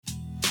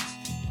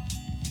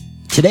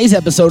Today's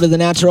episode of the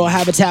Natural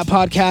Habitat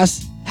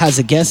Podcast has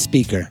a guest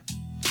speaker.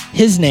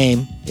 His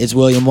name is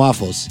William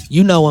Waffles.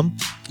 You know him,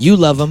 you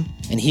love him,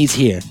 and he's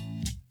here.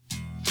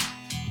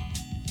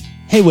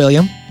 Hey,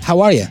 William,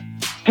 how are you?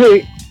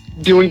 Hey,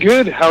 doing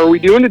good. How are we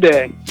doing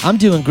today? I'm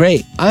doing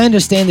great. I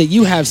understand that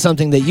you have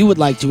something that you would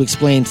like to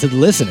explain to the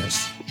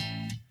listeners.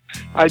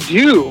 I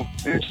do.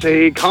 It's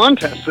a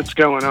contest that's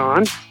going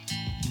on.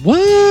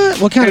 What?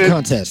 What kind of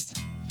contest?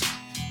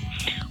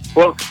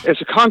 Well,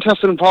 it's a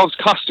contest that involves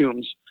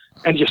costumes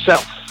and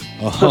yourself.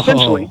 Oh. So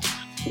essentially,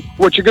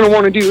 what you're going to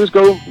want to do is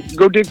go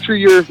dig through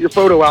your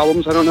photo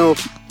albums. I don't know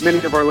if many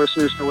of our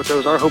listeners know what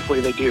those are. Hopefully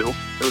they do.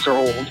 Those are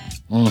old.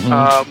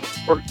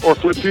 Mm-hmm. Or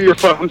flip through your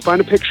phone, find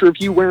a picture of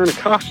you wearing a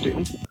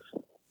costume,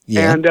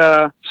 Yeah. and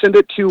send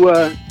it to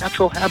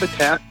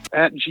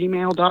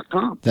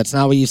naturalhabitat@gmail.com. That's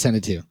not what you sent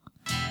it to.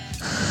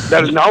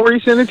 That is not where you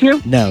send it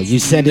to? No, you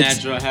sent it.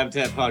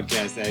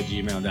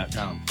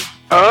 naturalhabitatpodcast@gmail.com.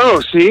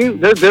 Oh, see?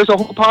 There's a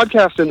whole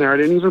podcast in there. I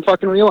didn't even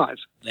fucking realize.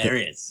 There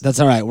is. That's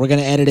all right. We're going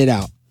to edit it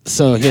out.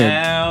 So here,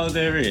 Now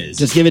there is.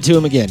 just give it to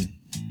him again.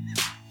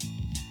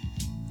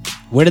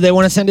 Where do they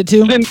want to send it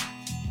to? Then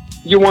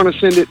you want to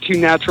send it to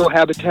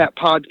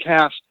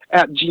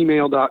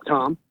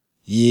naturalhabitatpodcast@gmail.com.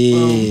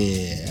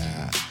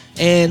 Yeah.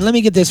 And let me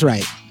get this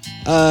right.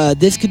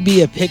 This could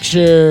be a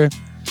picture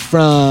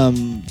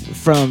from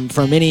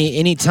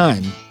any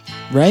time,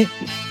 right?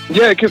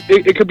 Yeah, it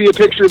could be a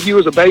picture of you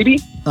as a baby.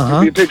 It Uh-huh.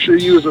 could be a picture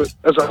of you as a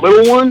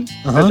little one,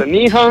 Uh-huh. as a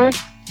knee-high,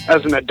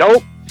 as an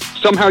adult.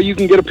 Somehow you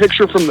can get a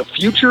picture from the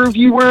future of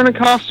you wearing a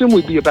costume.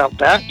 We'd be about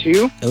that,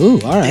 too. Ooh,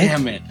 all right.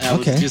 Damn it. I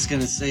Okay. was just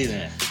going to say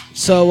that.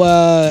 So,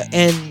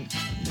 and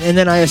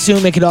then I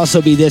assume it could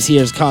also be this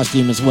year's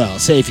costume as well.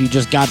 Say if you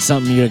just got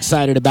something, you're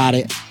excited about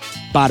it,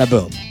 bada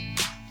boom.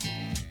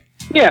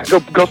 Yeah, go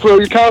throw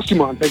your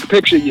costume on. Take a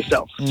picture of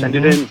yourself. Send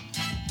it in.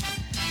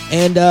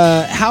 And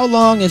how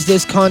long is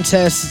this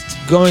contest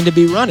going to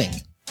be running?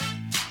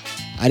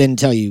 I didn't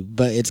tell you,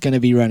 but it's going to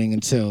be running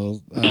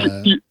until...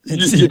 You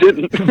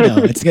didn't. No,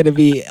 it's going to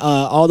be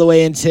all the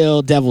way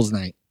until Devil's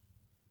Night.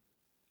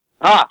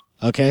 Ah,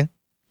 Okay?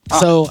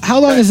 So how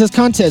long is this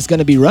contest going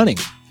to be running?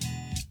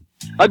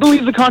 I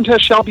believe the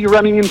contest shall be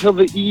running until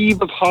the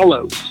eve of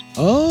Hallows.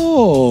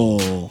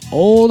 Oh,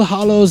 Old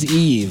Hallows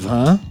Eve,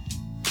 huh?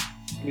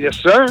 Yes,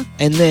 sir.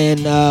 And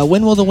then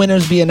when will the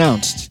winners be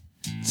announced?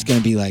 It's going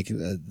to be like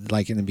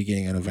in the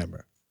beginning of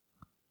November.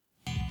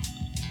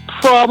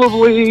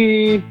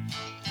 Probably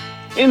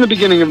in the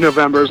beginning of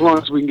November, as long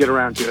as we can get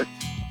around to it.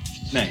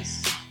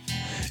 Nice.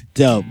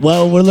 Dope.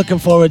 Well, we're looking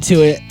forward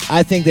to it.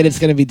 I think that it's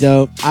going to be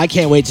dope. I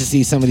can't wait to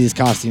see some of these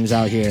costumes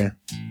out here.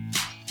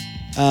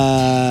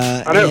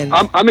 I know. and-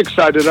 I'm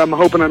excited. I'm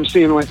hoping I'm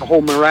seeing like a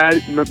whole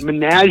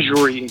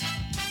menagerie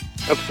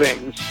of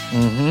things.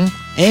 Mhm.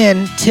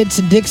 And Tits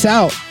and Dicks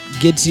Out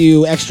gets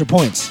you extra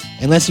points.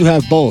 Unless you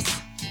have both,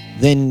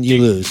 then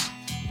you lose.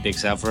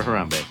 Dicks out for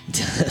Harambe.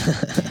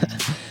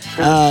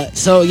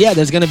 So yeah,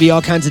 there's going to be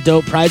all kinds of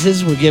dope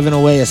prizes. We're giving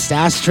away a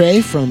stash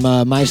tray from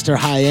Meister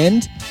High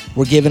End.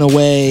 We're giving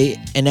away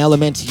an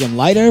Elementium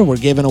lighter. We're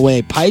giving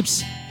away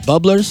pipes,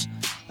 bubblers,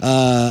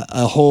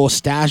 a whole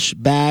stash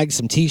bag,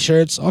 some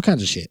t-shirts, all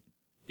kinds of shit.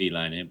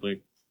 Beeline Ampler.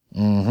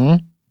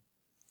 Mm-hmm.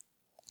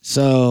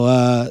 So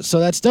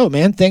that's dope,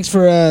 man. Thanks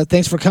for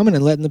coming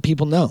and letting the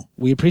people know.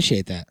 We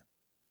appreciate that.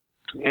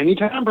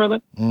 Anytime, brother.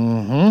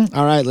 Mm-hmm.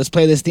 All right, let's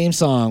play this theme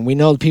song. We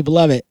know the people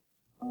love it.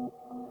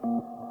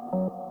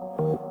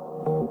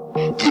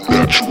 The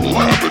Natural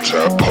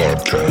Habitat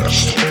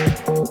Podcast.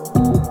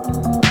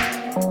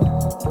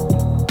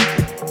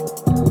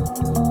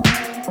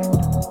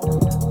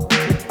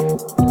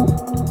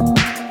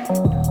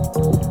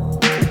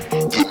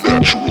 The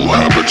Natural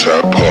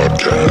Habitat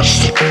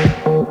Podcast.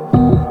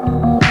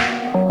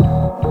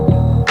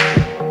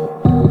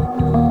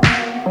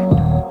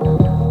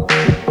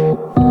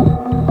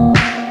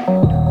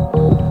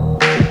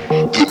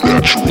 The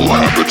Natural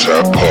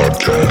Habitat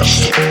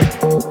Podcast.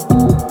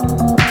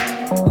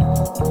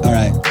 All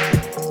right,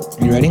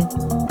 are you ready? No. Do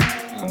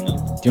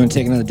you want to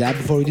take another dab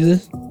before we do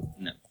this?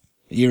 No.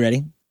 You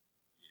ready?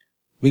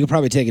 We could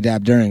probably take a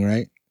dab during,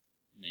 right?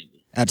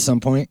 Maybe. At some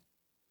point.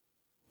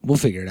 We'll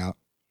figure it out.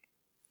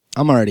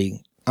 I'm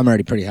already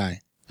pretty high.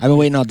 I've been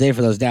waiting all day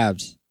for those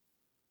dabs.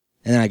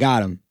 And then I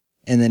got them.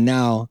 And then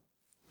now,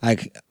 I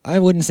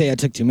wouldn't say I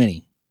took too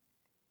many.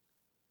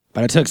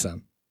 But I took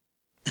some.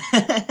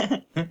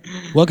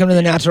 Welcome to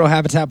the Natural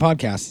Habitat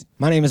Podcast.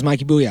 My name is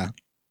Mikey Booyah.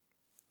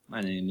 My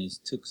name is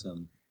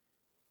Tuksum.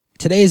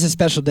 Today is a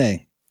special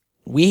day.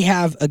 We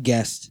have a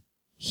guest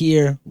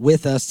here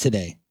with us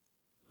today.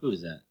 Who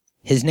is that?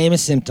 His name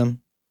is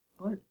Symptom.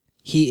 What?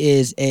 He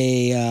is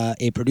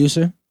a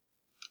producer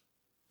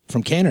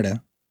from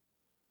Canada.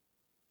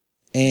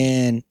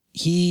 And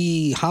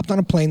he hopped on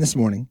a plane this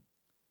morning,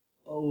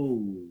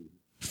 Oh.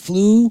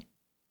 flew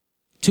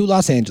to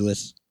Los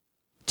Angeles,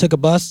 took a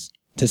bus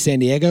to San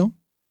Diego,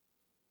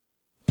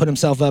 put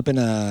himself up in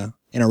a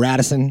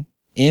Radisson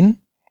Inn,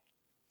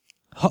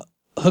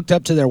 hooked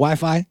up to their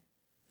Wi-Fi.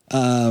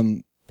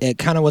 It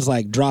kind of was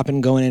like dropping,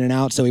 going in and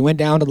out. So he went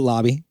down to the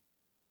lobby,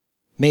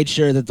 made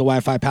sure that the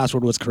Wi-Fi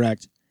password was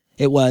correct.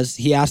 It was.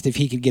 He asked if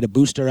he could get a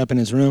booster up in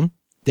his room.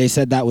 They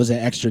said that was an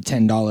extra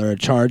 $10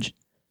 charge.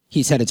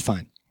 He said it's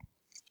fine.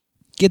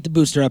 Get the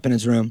booster up in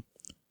his room.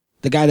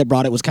 The guy that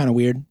brought it was kind of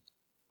weird.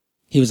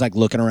 He was like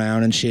looking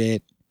around and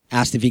shit.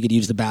 Asked if he could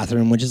use the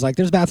bathroom, which is like,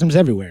 there's bathrooms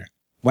everywhere.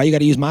 Why you got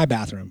to use my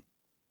bathroom?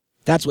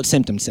 That's what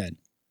Symptom said.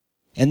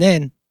 And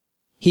then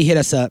he hit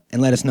us up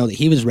and let us know that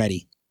he was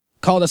ready.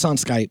 Called us on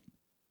Skype.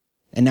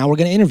 And now we're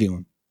going to interview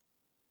him.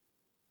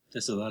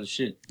 That's a lot of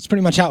shit. That's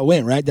pretty much how it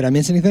went, right? Did I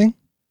miss anything?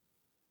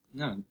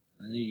 No,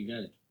 I think you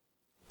got it.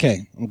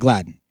 Okay, I'm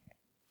glad.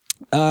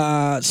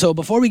 So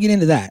before we get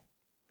into that,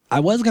 I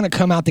was going to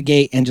come out the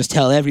gate and just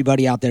tell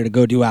everybody out there to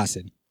go do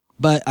acid.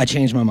 But I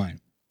changed my mind.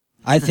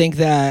 I think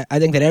that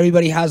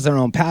everybody has their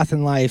own path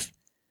in life.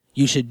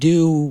 You should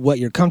do what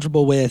you're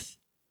comfortable with.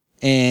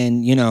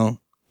 And, you know,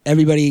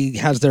 everybody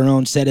has their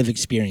own set of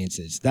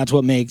experiences. That's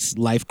what makes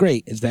life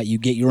great, is that you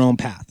get your own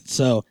path.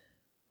 So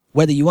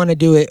whether you want to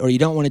do it or you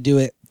don't want to do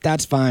it,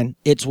 that's fine.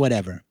 It's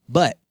whatever.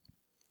 But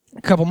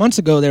a couple months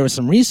ago, there was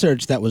some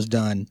research that was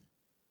done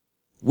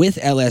with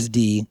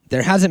LSD.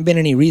 There hasn't been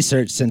any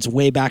research since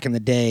way back in the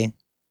day.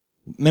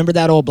 Remember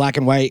that old black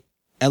and white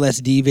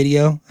LSD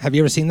video? Have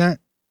you ever seen that?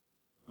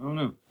 I don't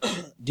know.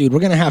 Dude, we're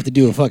going to have to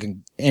do a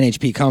fucking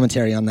NHP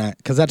commentary on that,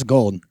 because that's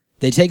gold.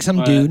 They take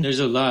some dude. There's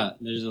a lot.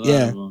 There's a lot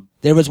Yeah. of them.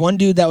 There was one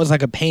dude that was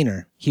like a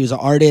painter. He was an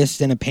artist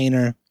and a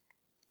painter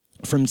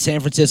from San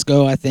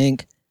Francisco, I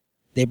think.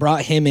 They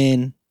brought him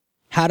in,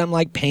 had him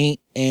like paint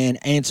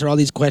and answer all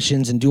these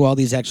questions and do all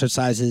these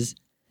exercises,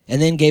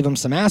 and then gave him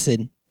some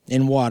acid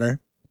in water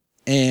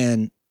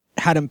and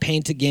had him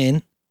paint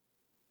again.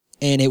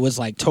 And it was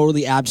like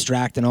totally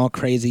abstract and all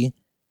crazy.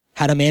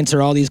 Had him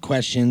answer all these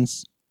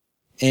questions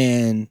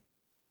and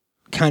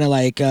kind of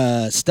like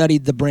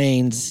studied the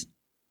brains,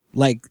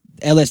 like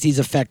LSD's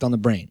effect on the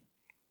brain.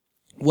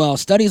 Well,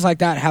 studies like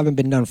that haven't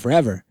been done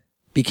forever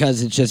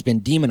because it's just been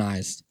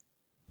demonized.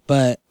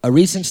 But a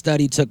recent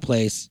study took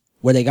place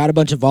where they got a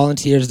bunch of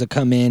volunteers to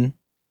come in,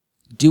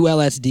 do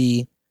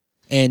LSD,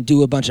 and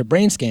do a bunch of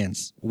brain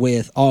scans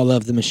with all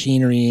of the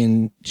machinery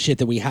and shit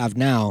that we have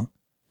now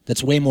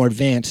that's way more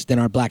advanced than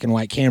our black and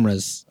white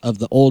cameras of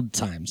the old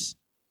times.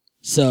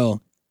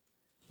 So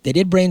they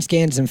did brain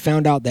scans and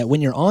found out that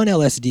when you're on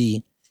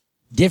LSD,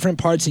 different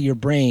parts of your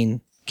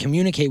brain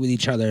communicate with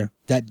each other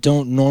that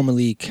don't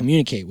normally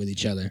communicate with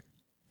each other.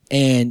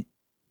 And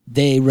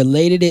they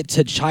related it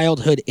to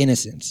childhood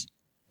innocence.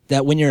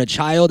 That when you're a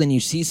child and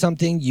you see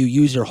something, you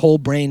use your whole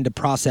brain to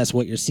process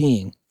what you're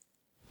seeing.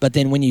 But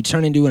then when you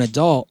turn into an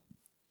adult,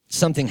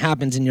 something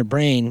happens in your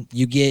brain.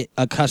 You get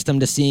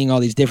accustomed to seeing all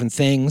these different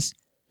things,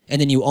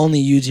 and then you only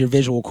use your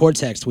visual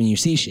cortex when you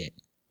see shit.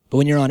 But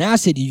when you're on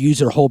acid, you use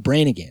your whole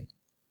brain again.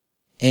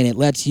 And it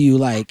lets you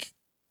like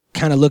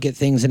kind of look at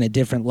things in a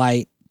different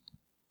light.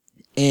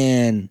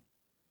 And,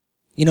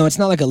 you know, it's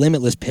not like a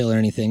limitless pill or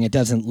anything. It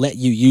doesn't let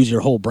you use your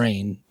whole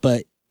brain,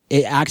 but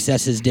it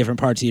accesses different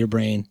parts of your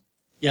brain.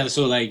 Yeah,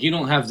 so like you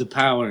don't have the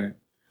power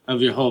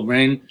of your whole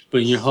brain,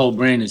 but your whole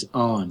brain is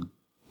on.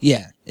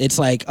 Yeah, it's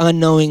like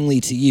unknowingly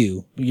to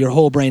you, your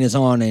whole brain is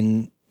on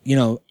and, you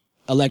know,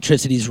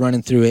 electricity's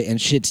running through it and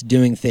shit's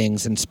doing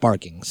things and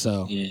sparking.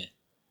 So Yeah.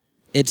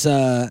 it's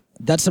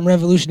that's some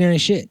revolutionary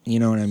shit, you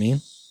know what I mean?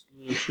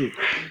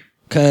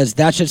 Because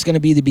that's just going to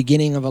be the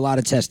beginning of a lot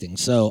of testing.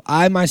 So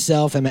I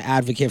myself am an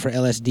advocate for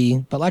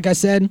LSD, but like I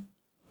said,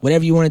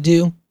 whatever you want to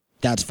do,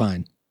 that's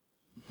fine.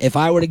 If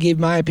I were to give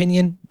my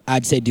opinion,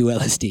 I'd say do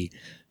LSD.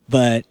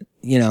 But,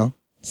 you know,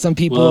 some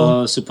people...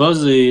 Well,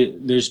 supposedly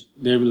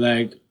they're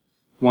like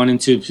wanting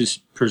to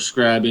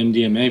prescribe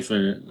MDMA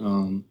for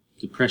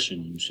depression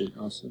and shit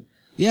also.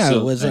 Yeah, so,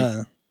 it was...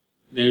 like,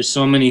 there's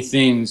so many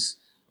things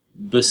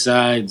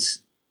besides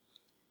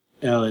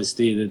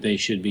LSD that they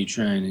should be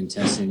trying and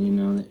testing, you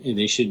know.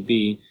 They should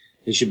be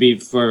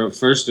for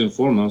first and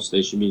foremost,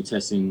 they should be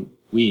testing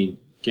weed,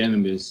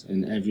 cannabis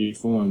in every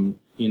form,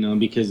 you know,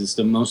 because it's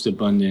the most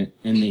abundant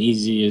and the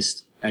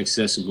easiest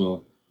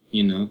accessible,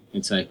 you know.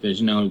 It's like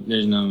there's no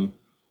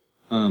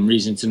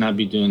reason to not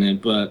be doing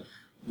it, but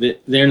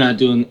they're not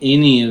doing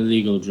any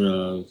illegal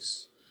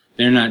drugs.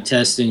 They're not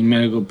testing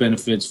medical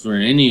benefits for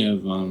any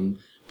of them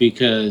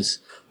because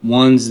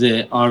ones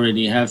that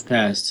already have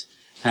passed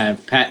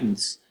have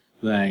patents,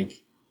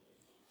 like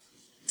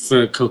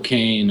for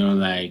cocaine or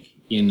like,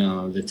 you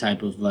know, the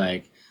type of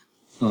like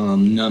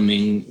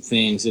numbing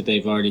things that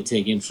they've already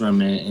taken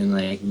from it and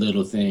like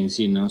little things,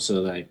 you know, so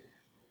like,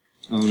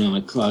 I don't know,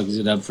 it clogs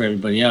it up for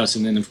everybody else.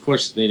 And then of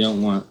course they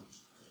don't want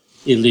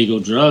illegal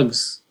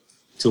drugs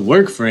to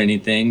work for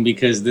anything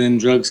because then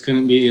drugs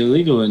couldn't be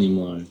illegal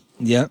anymore.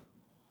 Yep.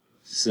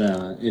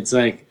 So it's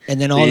like, and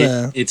then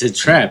it's a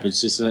trap. It's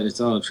just, it's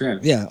all a trap.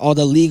 Yeah, all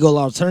the legal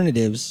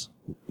alternatives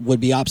would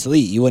be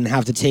obsolete. You wouldn't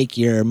have to take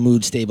your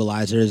mood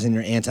stabilizers and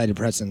your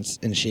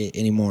antidepressants and shit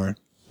anymore.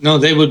 No,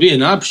 they would be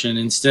an option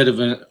instead of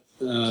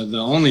the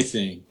only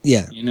thing.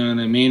 Yeah. You know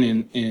what I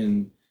mean?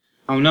 And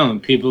I don't know,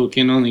 people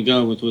can only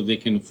go with what they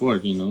can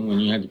afford, you know. When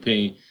you had to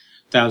pay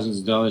thousands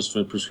of dollars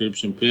for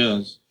prescription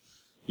pills,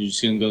 You're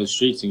just gonna go to the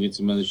streets and get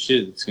some other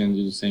shit. It's gonna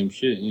do the same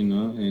shit, you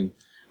know. And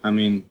I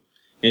mean,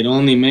 it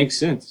only makes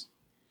sense.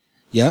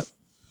 Yep.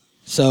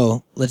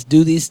 So let's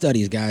do these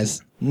studies,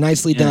 guys.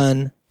 Nicely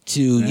done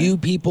to you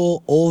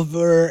people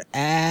over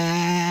at,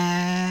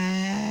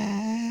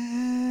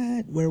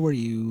 where were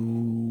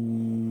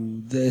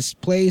you? This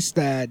place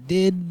that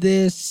did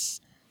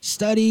this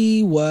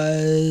study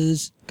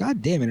was,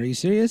 God damn it, are you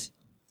serious?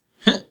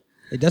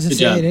 It doesn't Good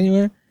say job. it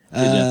anywhere.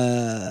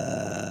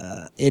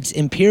 It's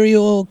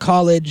Imperial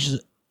College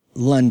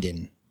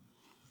London.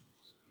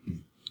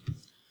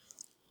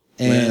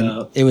 And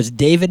Well- it was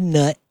David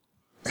Nutt,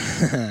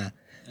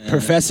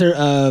 professor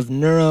of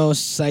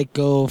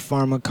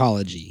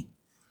neuropsychopharmacology.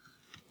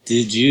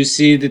 Did you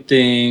see the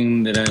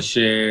thing that I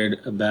shared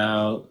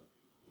about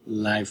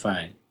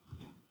Li-Fi?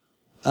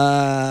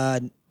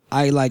 I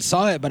like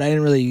saw it, but I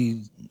didn't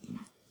really.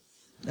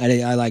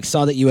 I like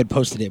saw that you had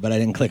posted it, but I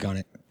didn't click on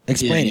it.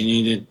 Explain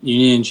You it.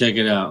 need to check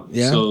it out.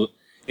 Yeah? So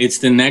it's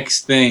the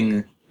next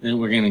thing that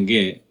we're gonna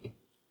get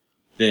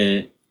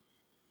that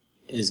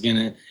is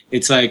gonna.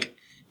 It's like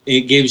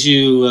it gives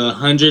you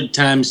 100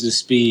 times the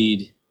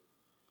speed.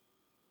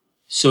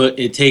 So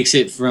it takes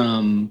it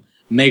from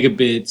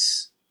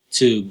megabits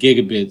to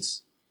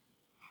gigabits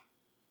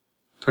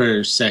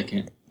per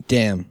second.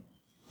 Damn.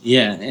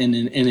 Yeah, and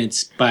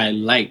it's by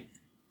light.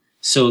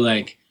 So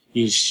like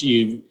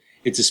you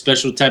it's a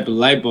special type of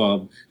light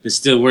bulb that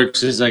still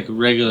works as like a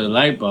regular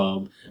light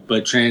bulb,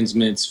 but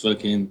transmits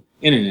fucking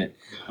internet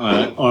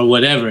or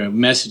whatever,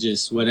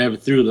 messages, whatever,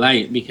 through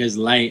light, because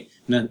light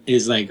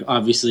is like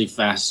obviously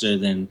faster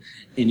than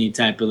any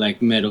type of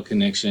like metal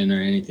connection or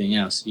anything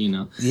else, you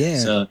know.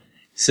 Yeah.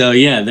 So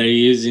yeah, they're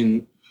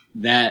using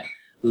that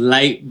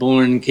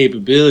light-borne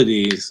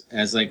capabilities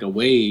as like a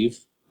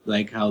wave,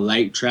 like how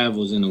light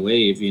travels in a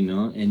wave, you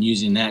know, and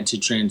using that to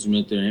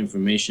transmit their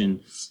information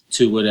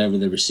to whatever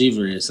the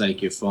receiver is,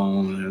 like your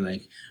phone or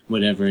like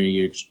whatever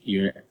you're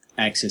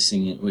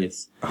accessing it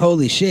with.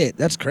 Holy shit,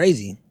 that's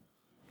crazy.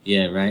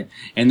 Yeah, right.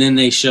 And then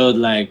they showed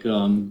like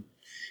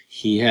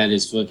he had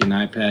his fucking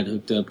iPad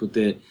hooked up with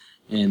it,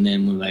 and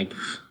then would like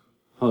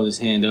hold his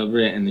hand over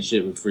it, and the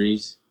shit would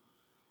freeze,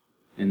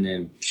 and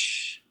then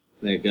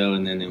let it go,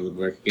 and then it would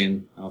work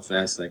again. All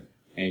fast, like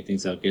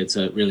everything's all good.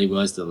 So it really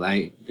was the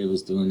light that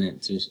was doing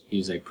it. He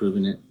was like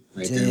proving it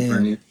right there in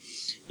front of you.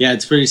 Yeah,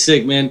 it's pretty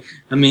sick, man.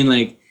 I mean,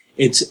 like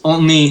it's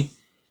only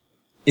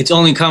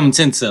common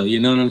sense, though. You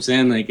know what I'm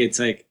saying? Like it's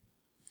like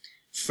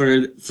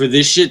for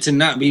this shit to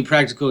not be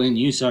practical in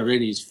use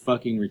already is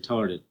fucking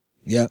retarded.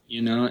 Yep.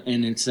 You know,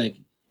 and it's like,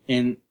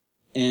 and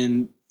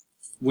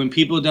when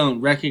people don't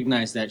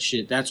recognize that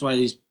shit, that's why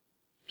these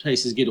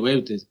places get away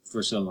with it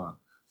for so long.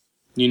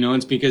 You know,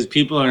 it's because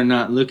people are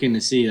not looking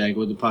to see like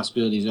what the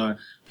possibilities are.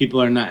 People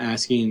are not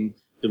asking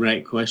the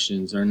right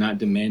questions or not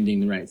demanding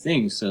the right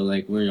things. So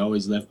like we're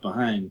always left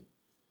behind,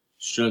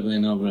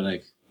 struggling over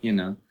like, you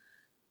know,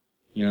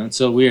 it's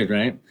so weird,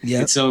 right?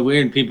 Yeah. It's so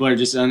weird. People are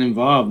just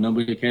uninvolved.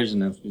 Nobody cares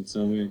enough. It's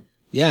so weird.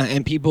 Yeah,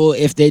 and people,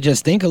 if they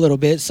just think a little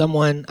bit,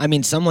 someone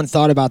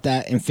thought about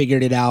that and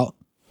figured it out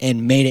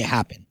and made it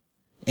happen.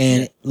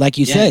 And like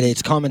you said,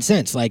 it's common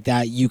sense, like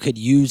that you could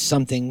use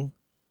something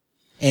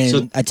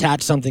and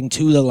attach something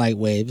to the light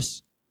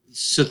waves.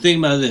 So think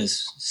about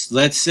this.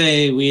 Let's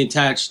say we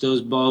attach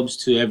those bulbs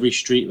to every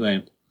street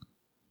lamp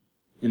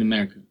in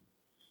America.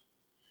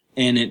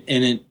 And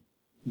it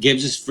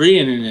gives us free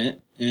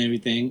internet and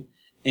everything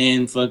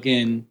and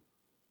fucking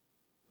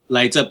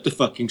lights up the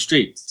fucking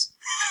streets.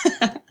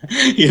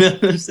 You know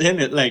what I'm saying?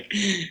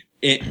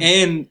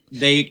 And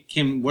they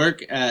can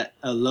work at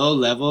a low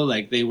level,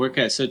 like they work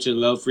at such a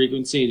low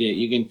frequency that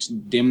you can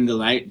dim the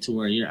light to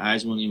where your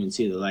eyes won't even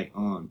see the light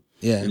on.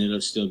 Yeah. And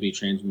it'll still be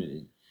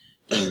transmitted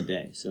during the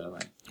day. So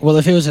like, Well,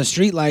 if it was a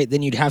street light,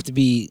 then you'd have to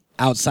be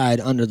outside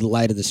under the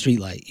light of the street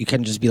light. You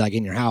couldn't just be like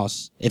in your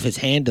house if his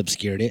hand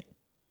obscured it.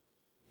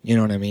 You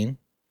know what I mean?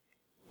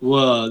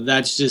 well,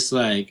 that's just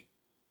like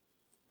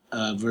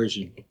a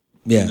version.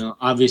 Yeah. You know,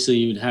 obviously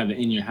you would have it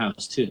in your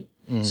house too.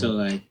 Mhm. So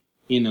like,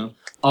 you know,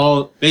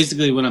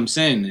 basically what I'm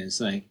saying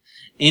is like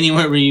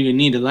anywhere where you would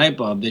need a light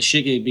bulb, this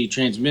shit could be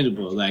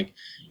transmittable. Like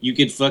you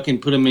could fucking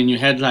put them in your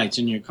headlights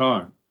in your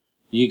car.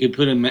 You could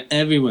put them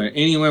everywhere,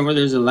 anywhere where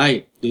there's a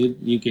light, dude.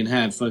 You can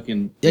have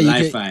fucking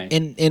Li-Fi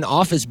in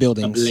office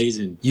buildings.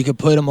 ablazing. You could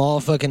put them all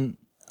fucking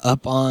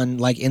up on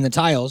like in the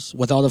tiles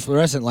with all the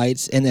fluorescent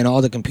lights, and then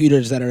all the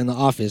computers that are in the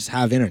office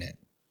have internet.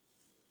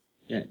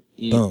 Yeah,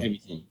 Boom.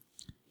 everything.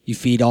 You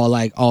feed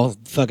all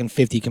fucking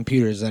 50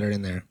 computers that are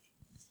in there.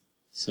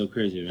 So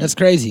crazy, right? That's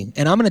crazy.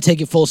 And I'm going to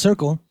take it full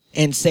circle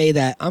and say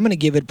that I'm going to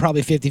give it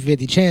probably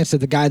 50-50 chance that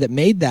the guy that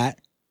made that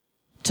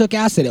took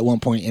acid at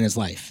one point in his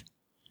life.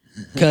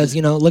 Because,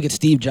 you know, look at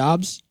Steve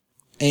Jobs.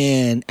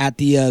 And at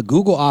the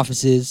Google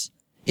offices,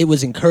 it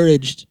was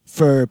encouraged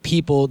for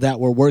people that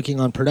were working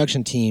on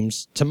production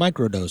teams to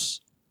microdose.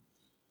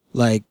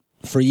 Like,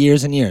 for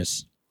years and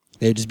years.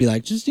 They'd just be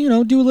like, just, you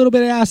know, do a little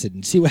bit of acid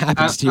and see what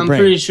happens to your I'm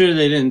brain. pretty sure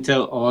they didn't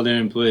tell all their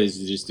employees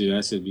to just do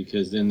acid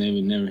because then they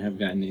would never have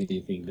gotten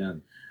anything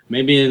done.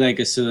 Maybe like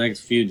a select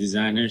few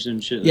designers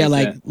and shit. Yeah,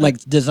 that. like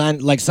design,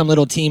 like some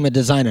little team of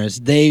designers.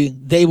 They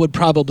would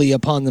probably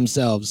upon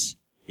themselves,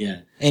 Yeah.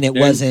 and it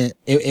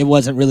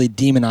wasn't really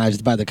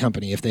demonized by the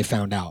company if they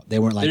found out. They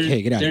weren't like,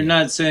 hey, get out of They're here.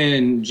 not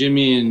saying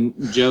Jimmy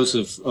and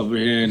Joseph over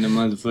here in the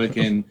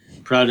motherfucking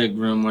product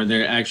room where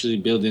they're actually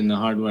building the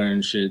hardware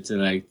and shit to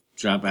like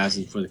drop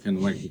acid before they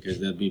couldn't work because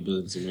they'll be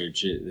building some weird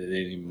shit that they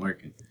ain't even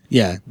working.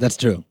 Yeah, that's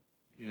true.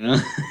 You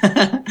know?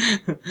 I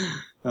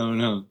don't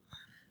know.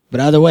 But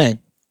either way,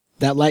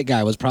 that light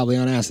guy was probably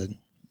on acid.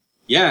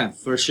 Yeah,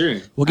 for sure.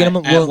 We'll get him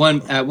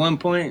at one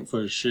point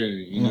for sure,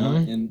 you know.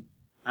 Mhm. And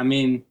I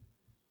mean,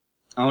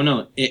 I don't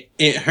know.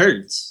 It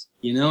hurts,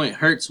 you know. It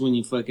hurts when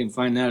you fucking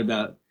find out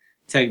about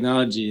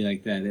technology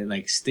like that. It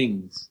like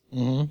stings.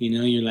 Mm-hmm. You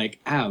know, you're like,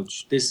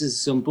 ouch, this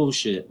is some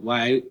bullshit.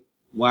 Why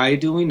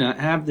do we not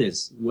have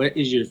this? What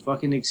is your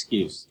fucking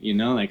excuse? You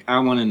know, like I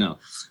want to know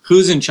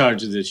who's in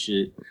charge of this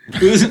shit.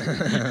 Who's,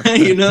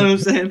 you know what I'm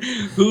saying?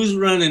 Who's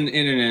running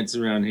internets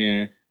around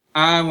here?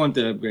 I want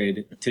the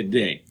upgrade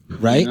today.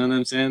 Right? You know what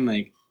I'm saying?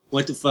 Like,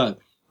 what the fuck?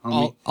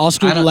 Homie? I'll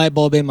screw I the don't- light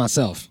bulb in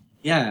myself.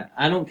 Yeah,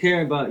 I don't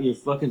care about your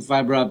fucking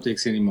fiber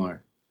optics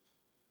anymore.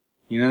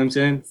 You know what I'm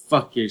saying?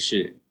 Fuck your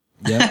shit.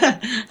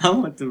 Yep. I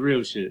want the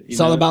real shit. It's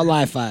all about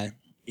Li-Fi.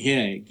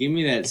 Yeah, give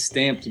me that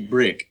stamped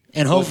brick.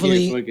 And Fuck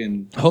hopefully, your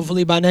fucking,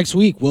 hopefully by next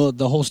week,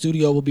 the whole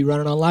studio will be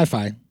running on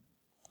Li-Fi.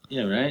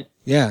 yeah, right?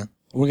 Yeah,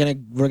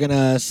 we're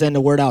gonna send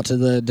a word out to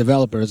the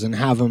developers and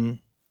have them,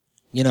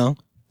 you know,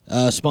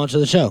 sponsor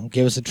the show.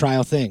 Give us a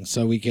trial thing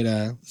so we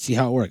could see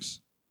how it works.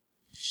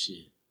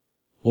 Shit.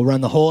 We'll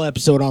run the whole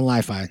episode on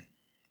Li-Fi.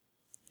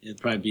 It'd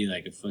probably be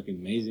like a fucking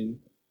amazing.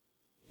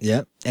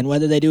 Yep. And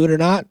whether they do it or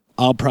not,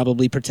 I'll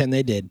probably pretend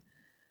they did.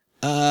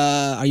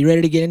 Are you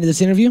ready to get into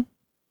this interview?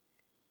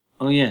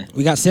 Oh yeah.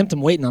 We got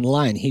Symptom waiting on the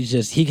line. He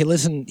can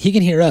listen, he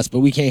can hear us,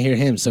 but we can't hear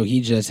him. So he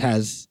just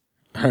has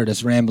heard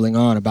us rambling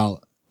on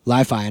about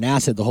Li-Fi and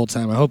acid the whole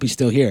time. I hope he's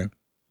still here.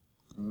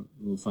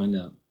 We'll find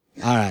out.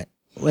 All right,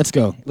 let's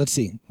go. Let's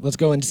see. Let's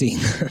go and see.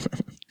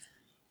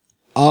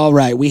 All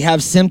right, we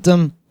have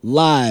Symptom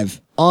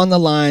live on the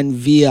line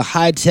via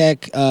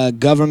high-tech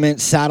government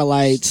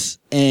satellites.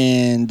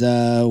 And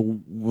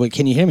what?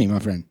 Can you hear me, my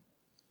friend?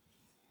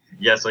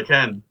 Yes, I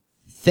can.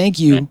 Thank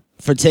you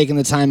for taking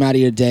the time out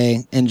of your day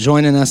and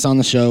joining us on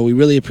the show. We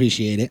really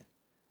appreciate it.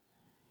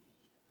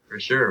 For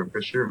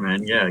sure,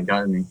 man. Yeah,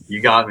 got me.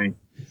 You got me.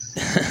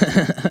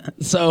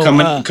 So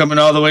Coming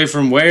all the way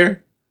from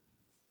where?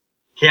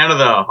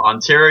 Canada,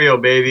 Ontario,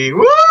 baby.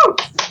 Woo!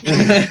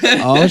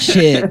 oh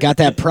shit, got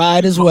that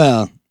pride as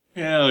well.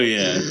 Hell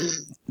yeah.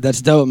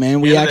 That's dope,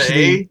 man. We Canada,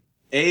 actually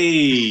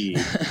Hey.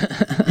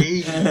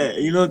 eh?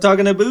 You know what I'm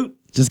talking about?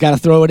 just got to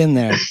throw it in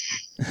there.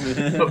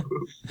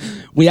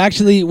 We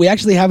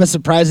actually have a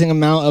surprising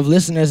amount of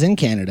listeners in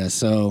Canada.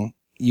 So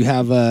you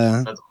have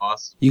That's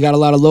awesome. you got a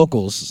lot of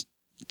locals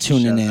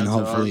tuning Shout in. out to all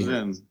Hopefully, of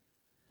them.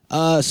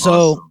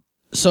 So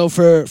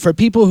Awesome. for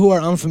people who are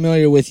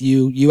unfamiliar with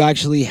you, you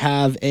actually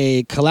have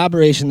a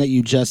collaboration that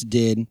you just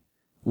did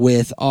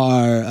with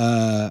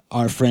our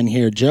friend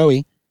here,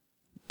 Joey,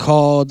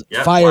 called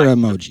Yeah, Fire Black-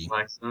 Emoji.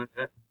 Black Stone,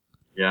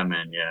 yeah,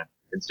 man. Yeah,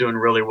 it's doing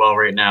really well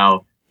right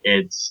now.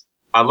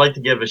 I'd like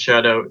to give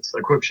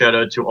a quick shout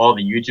out to all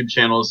the YouTube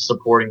channels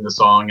supporting the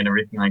song and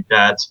everything like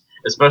that.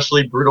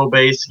 Especially Brutal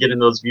Bass getting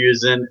those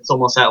views in. It's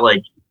almost at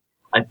like,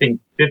 I think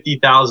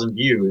 50,000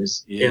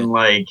 views in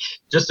like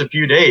just a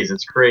few days.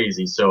 It's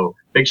crazy. So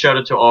big shout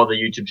out to all the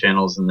YouTube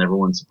channels and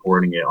everyone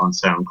supporting it on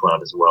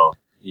SoundCloud as well.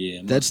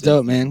 Yeah. That's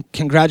dope, man.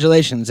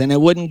 Congratulations. And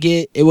it wouldn't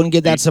get that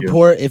Thank you.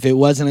 support if it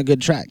wasn't a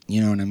good track.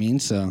 You know what I mean?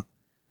 So.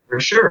 For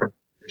sure.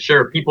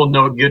 People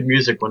know good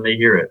music when they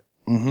hear it.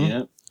 Mhm.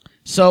 Yeah.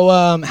 So,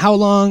 how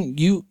long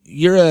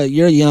you're a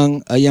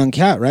young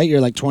cat, right?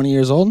 You're like 20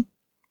 years old.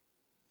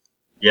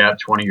 Yeah,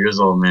 20 years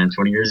old, man.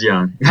 20 years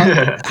young.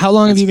 How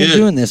long have That's you been good.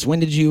 doing this? When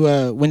did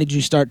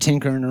you start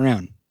tinkering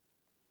around?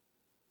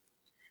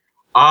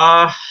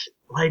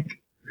 Like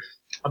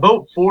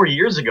about 4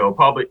 years ago,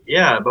 probably.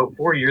 Yeah, about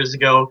 4 years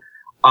ago.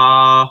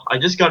 I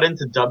just got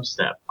into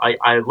dubstep.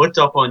 I looked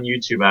up on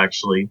YouTube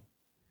actually,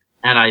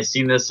 and I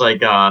seen this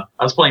like, I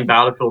was playing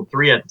Battlefield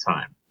 3 at the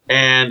time.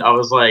 And I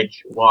was like,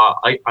 well,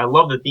 I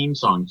love the theme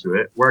song to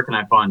it. Where can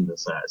I find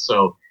this at?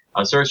 So I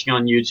was searching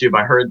on YouTube.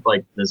 I heard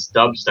like this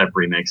dubstep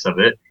remix of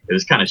it. It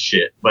was kind of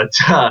shit, but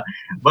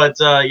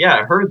yeah,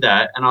 I heard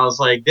that and I was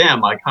like,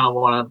 damn, I kind of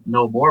want to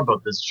know more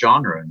about this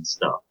genre and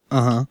stuff.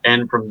 Uh-huh.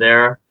 And from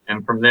there,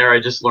 I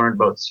just learned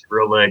about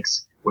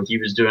Skrillex, what he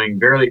was doing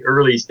very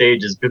early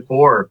stages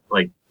before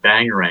like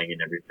Bangarang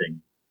and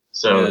everything.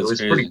 So Yeah, it that's was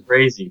crazy. pretty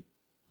crazy.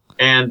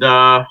 And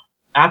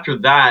after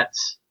that,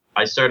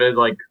 I started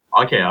like,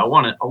 okay, I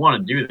want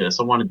to do this.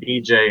 I want to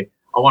DJ.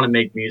 I want to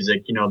make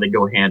music. You know, they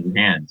go hand in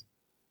hand.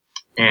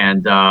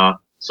 And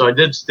so I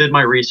did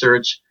my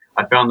research.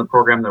 I found the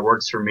program that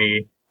works for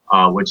me,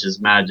 which is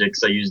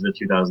Magix. I used the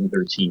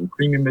 2013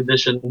 Premium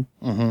Edition.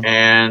 Mhm.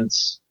 And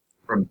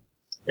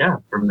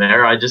from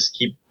there, I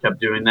just kept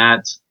doing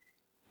that.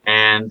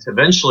 And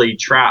eventually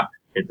Trap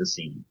hit the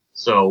scene.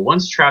 So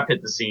once Trap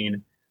hit the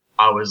scene,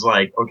 I was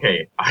like,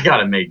 okay, I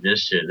gotta make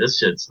this shit. This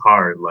shit's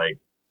hard. Like,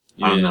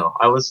 I don't know.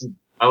 I listened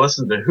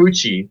to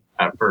Hoochie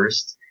at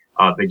first.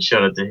 Big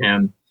shout out to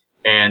him.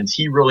 And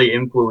he really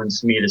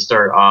influenced me to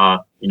start,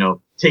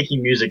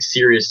 taking music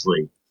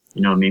seriously.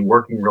 You know what I mean?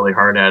 Working really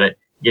hard at it,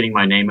 getting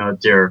my name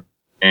out there,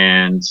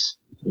 and,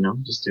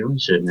 just doing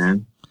shit,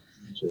 man.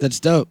 That's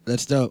dope.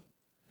 That's dope.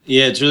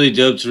 Yeah, it's really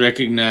dope to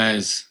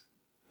recognize,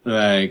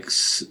 like,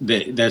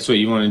 that's what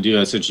you want to do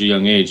at such a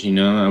young age,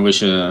 I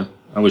wish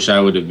I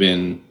would have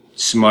been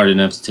smart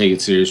enough to take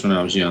it serious when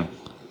I was young.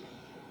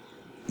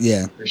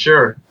 Yeah. For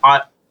sure.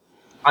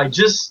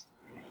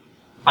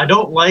 I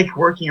don't like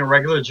working a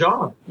regular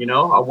job,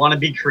 I want to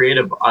be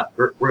creative.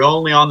 We're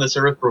only on this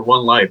earth for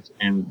one life,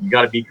 and you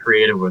got to be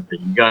creative with it.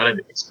 You got to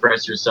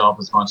express yourself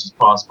as much as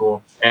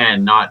possible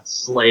and not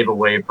slave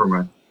away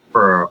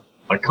for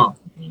a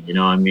company, you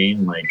know what I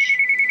mean? Like,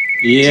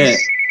 yeah,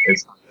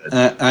 it's not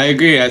good. I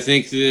agree. I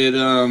think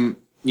that,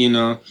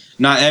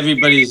 not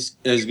everybody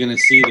is going to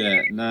see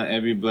that. Not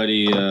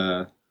everybody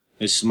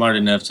is smart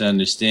enough to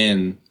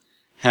understand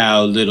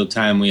how little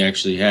time we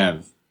actually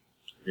have.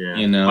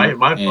 Yeah,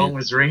 my and phone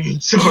was ringing.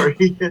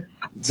 Sorry.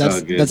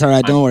 That's all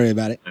right. Don't worry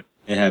about it.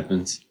 It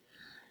happens.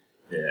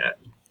 Yeah.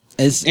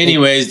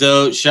 Anyways,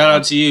 though, shout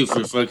out to you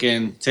for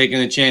fucking taking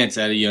a chance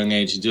at a young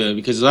age to do it,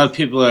 because a lot of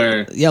people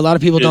are. Yeah, a lot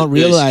of people don't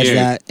realize scared.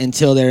 that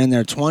until they're in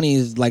their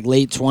 20s, like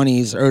late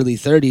 20s, early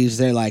 30s.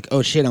 They're like,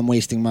 oh shit, I'm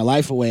wasting my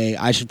life away.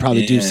 I should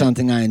probably do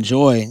something I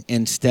enjoy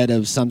instead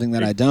of something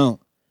that I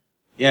don't.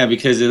 Yeah,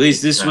 because at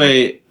least this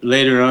way,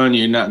 later on,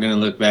 you're not going to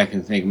look back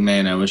and think,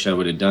 man, I wish I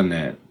would have done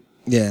that.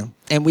 Yeah,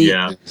 and we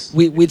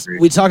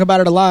talk about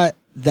it a lot,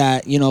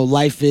 that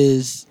life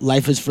is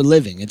for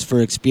living. It's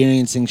for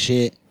experiencing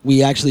shit.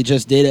 We actually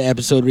just did an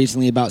episode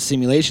recently about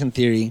simulation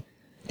theory,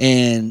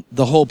 and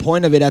the whole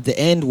point of it at the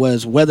end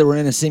was, whether we're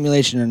in a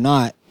simulation or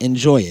not,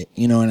 enjoy it.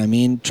 You know what I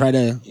mean?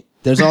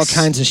 There's all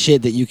kinds of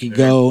shit that you could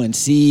go and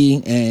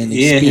see and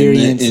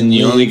experience. And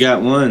you only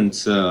got one,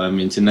 so I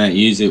mean, to not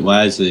use it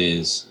wisely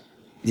is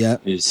right.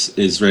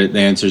 The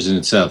answer's in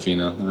itself,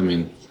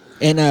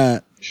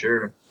 And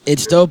sure.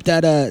 It's dope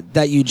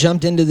that you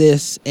jumped into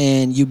this,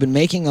 and you've been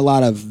making a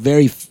lot of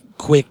very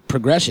quick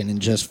progression in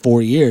just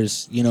 4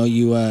 years.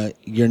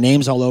 Your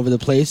name's all over the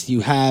place. You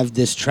have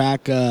this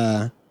track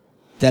that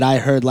I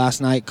heard last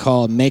night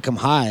called "Make 'Em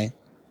High"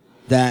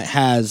 that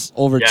has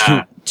over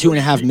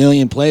 2.5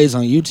 million plays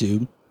on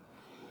YouTube.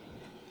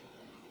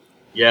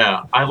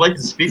 Yeah, I'd like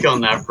to speak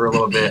on that for a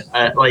little bit.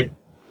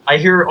 I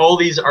hear all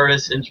these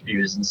artists'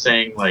 interviews and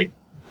saying like,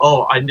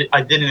 "Oh, I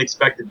didn't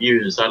expect the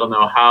views. I don't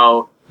know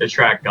how the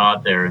track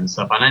got there and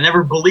stuff," and I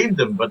never believed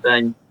them. But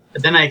then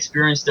I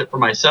experienced it for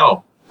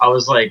myself. I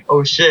was like,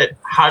 "Oh shit!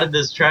 How did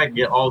this track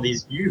get all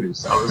these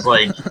views?" I was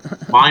like,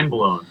 mind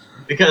blown,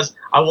 because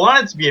I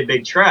wanted it to be a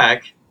big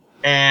track,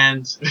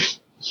 and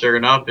sure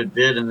enough, it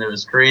did, and it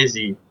was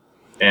crazy.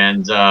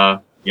 And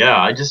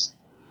I just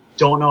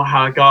don't know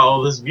how it got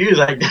all these views.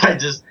 I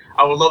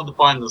would love to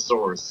find the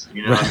source.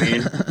 You know what I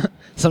mean?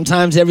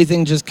 Sometimes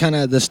everything just kind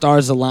of, the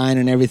stars align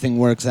and everything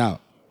works out.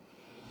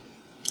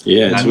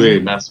 Yeah, it's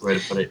weird. That's the way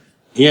to put it.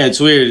 Yeah, it's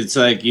weird. It's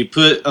like you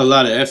put a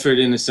lot of effort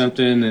into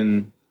something,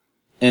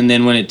 and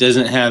then when it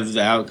doesn't have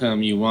the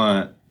outcome you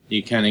want,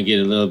 you kind of get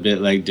a little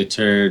bit like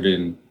deterred,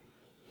 and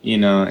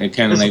it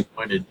kind of like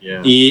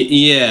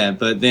yeah.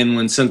 But then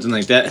when something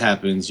like that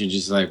happens, you're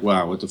just like,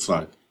 wow, what the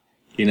fuck,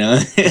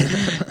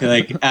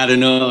 like out of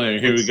nowhere,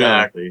 here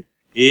exactly. we go.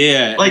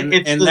 Yeah, like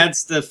and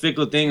that's the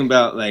fickle thing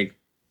about like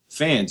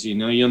fans.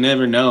 You'll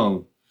never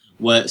know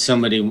what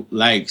somebody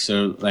likes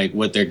or like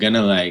what they're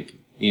gonna like.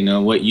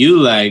 What you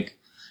like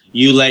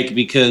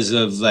because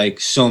of like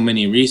so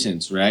many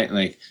reasons, right?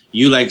 Like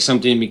you like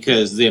something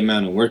because the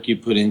amount of work you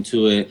put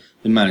into it,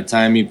 the amount of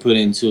time you put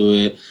into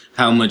it,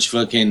 how much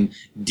fucking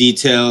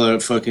detail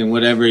or fucking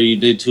whatever you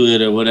did to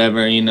it or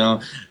whatever,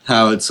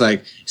 how it's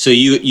like, so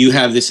you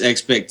have this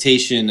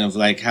expectation of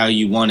like how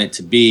you want it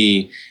to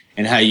be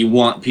and how you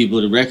want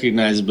people to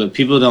recognize it, but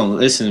people don't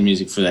listen to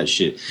music for that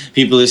shit.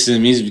 People listen to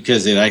music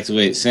because they like the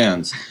way it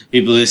sounds.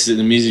 People listen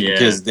to music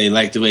because they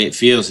like the way it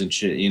feels and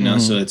shit, Mm-hmm.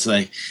 So it's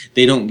like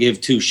they don't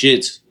give two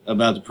shits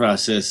about the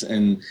process,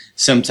 and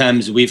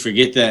sometimes we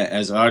forget that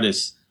as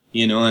artists,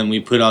 and we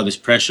put all this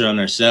pressure on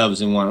ourselves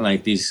and want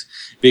like these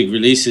big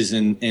releases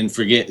and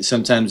forget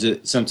sometimes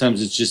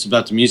it's just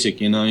about the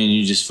music, and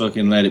you just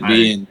fucking let it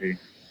be. And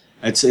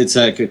it's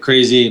like a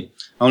crazy,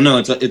 I don't know,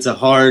 it's a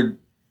hard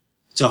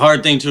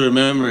thing to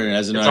remember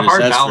as an artist.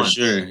 That's balance.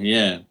 For sure.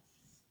 Yeah.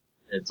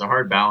 It's a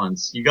hard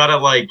balance. You gotta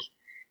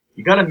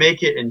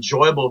make it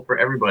enjoyable for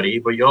everybody,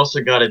 but you also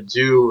gotta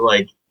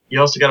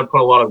put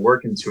a lot of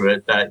work into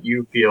it that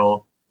you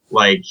feel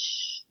like,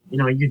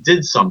 you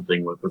did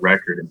something with the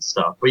record and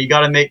stuff. But you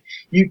gotta make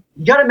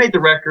the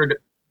record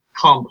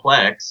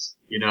complex,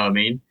 you know what I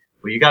mean?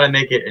 But you gotta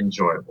make it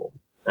enjoyable.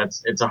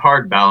 It's a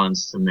hard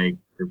balance to make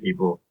for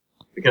people,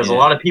 because a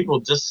lot of people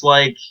just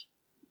like,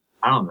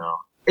 I don't know,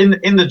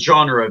 in the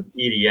genre of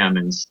EDM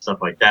and stuff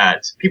like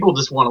that, people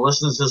just want to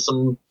listen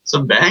to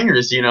some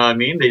bangers, you know what I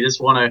mean? They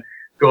just want to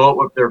go out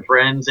with their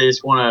friends. They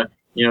just want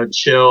to,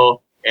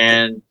 chill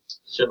and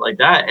shit like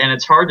that. And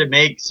it's hard to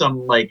make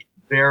some like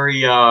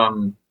very, I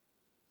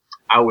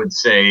would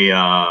say,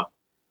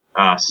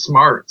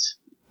 smart,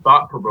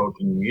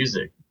 thought-provoking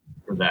music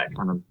for that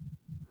kind of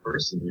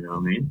person. You know what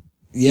I mean?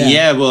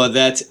 Yeah, well,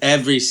 that's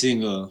every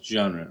single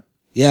genre.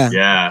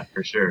 Yeah,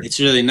 for sure. It's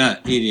really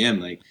not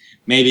EDM. Like,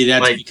 maybe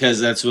that's Like- because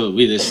that's what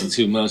we listen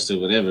to most or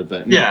whatever.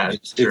 But no, Yeah,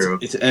 it's true.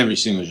 It's every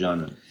single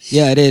genre.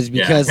 Yeah, it is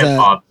because hip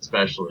hop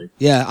especially.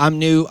 yeah, I'm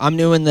new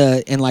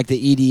in like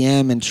the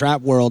EDM and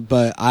trap world,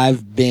 but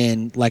I've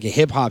been like a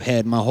hip hop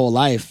head my whole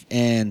life,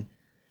 and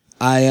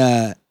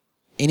I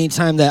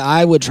anytime that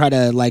I would try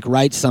to like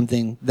write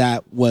something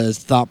that was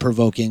thought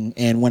provoking,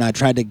 and when I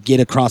tried to get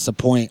across a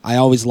point, I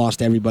always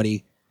lost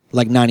everybody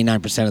like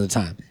 99% of the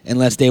time,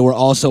 unless they were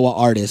also an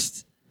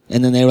artist,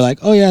 and then they were like,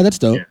 "Oh yeah, that's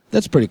dope,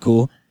 that's pretty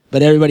cool."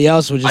 But everybody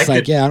else was just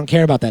like, "Yeah, I don't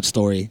care about that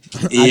story.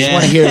 I just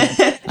want to hear.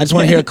 I just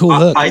want to hear a cool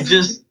hook."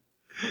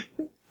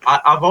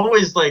 I've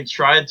always like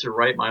tried to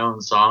write my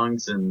own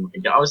songs, and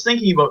like, I was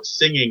thinking about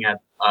singing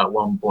at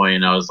one point,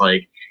 and I was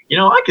like,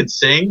 I could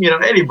sing.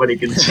 Anybody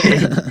can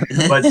sing,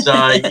 but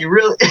you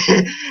really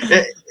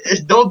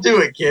don't do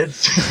it,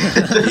 kids.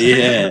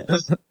 Yeah.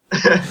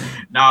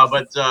 No,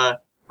 but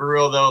for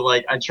real though,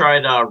 like I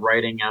tried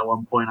writing at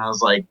one point. I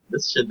was like,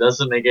 this shit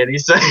doesn't make any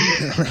sense.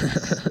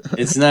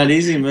 It's not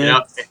easy,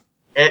 man.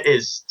 It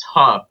is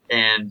tough,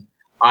 and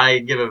I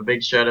give a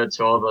big shout out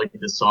to all the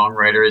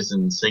songwriters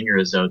and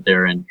singers out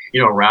there, and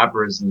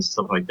rappers and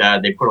stuff like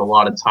that. They put a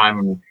lot of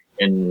time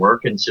and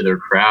work into their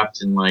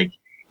craft, and like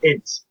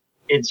it's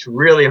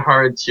really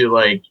hard to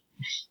like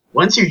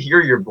once you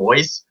hear your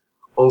voice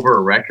over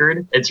a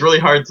record, it's really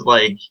hard to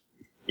like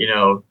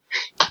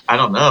I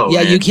don't know.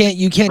 Yeah, man.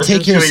 you can't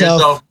take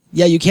yourself.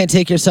 Yeah, you can't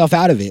take yourself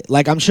out of it.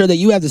 Like I'm sure that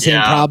you have the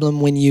same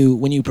problem when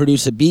you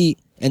produce a beat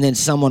and then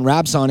someone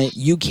raps on it.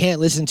 You can't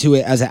listen to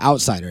it as an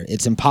outsider.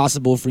 It's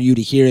impossible for you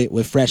to hear it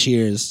with fresh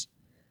ears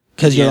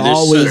because you're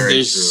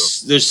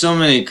always there's so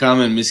many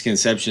common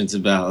misconceptions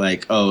about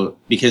like, oh,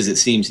 because it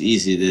seems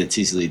easy that it's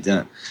easily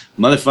done.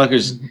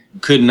 Motherfuckers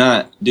could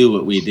not do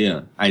what we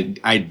do.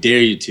 I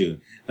dare you to.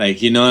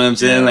 Like, you know what I'm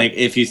saying? Like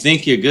if you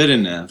think you're good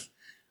enough,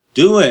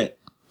 do it.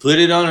 Put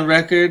it on a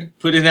record,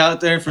 put it out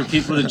there for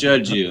people to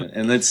judge you,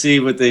 and let's see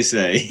what they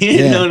say.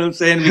 You know what I'm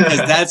saying? Because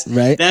that's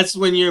that's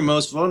when you're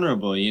most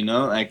vulnerable.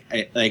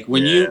 Like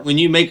when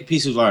you make a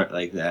piece of art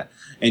like that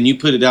and you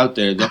put it out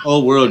there, the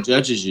whole world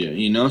judges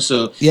you.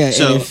 So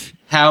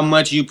how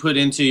much you put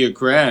into your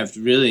craft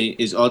really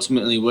is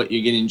ultimately what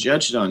you're getting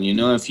judged on.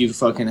 If you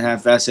fucking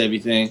half-ass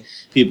everything,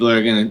 people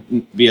are gonna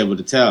be able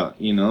to tell.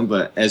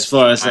 But as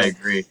far as I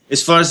agree.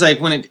 As far as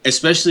like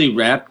especially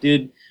rap,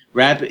 dude,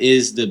 rap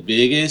is the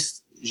biggest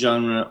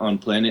genre on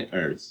planet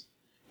Earth,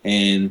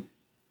 and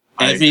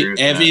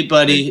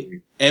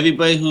everybody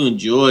who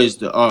enjoys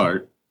the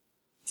art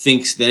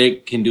thinks they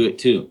can do it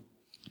too.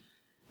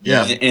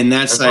 Yeah, and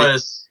that's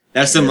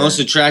the most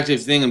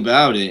attractive thing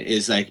about it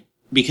is like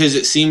because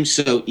it seems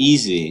so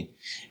easy.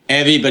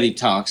 Everybody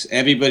talks,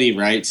 everybody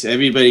writes,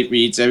 everybody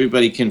reads,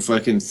 everybody can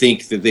fucking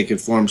think that they could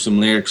form some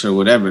lyrics or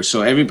whatever.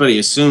 So everybody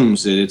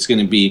assumes that it's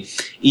going to be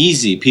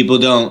easy. People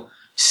don't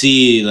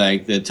see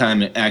like the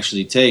time it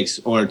actually takes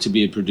or to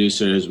be a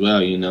producer as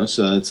well,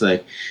 so it's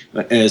like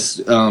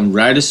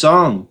write a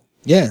song.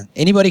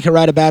 Anybody can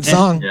write a bad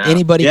song.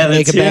 Anybody can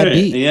make a bad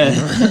beat.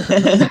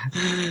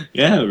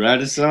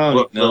 Write a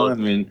song. I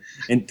mean,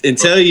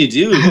 until you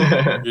do,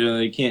 you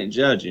really can't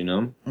judge.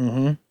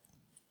 Mm-hmm.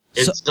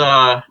 It's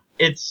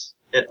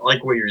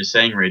like what you were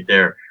saying right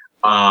there.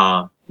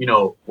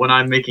 When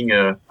I'm making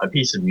a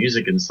piece of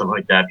music and stuff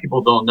like that,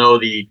 people don't know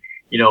the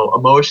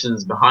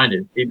emotions behind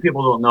it.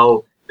 People don't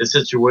know the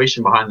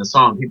situation behind the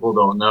song. People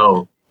don't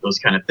know those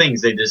kind of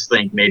things. They just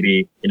think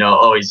maybe,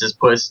 oh, he's just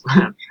puss.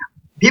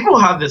 People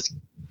have this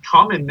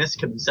common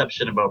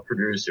misconception about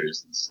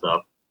producers and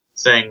stuff,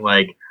 saying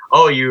like,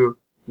 oh, you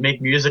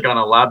make music on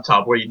a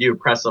laptop. What do you do?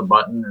 Press a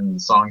button and the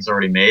song's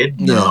already made?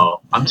 Yeah.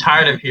 No. I'm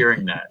tired of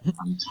hearing that.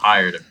 I'm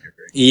tired of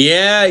hearing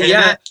it.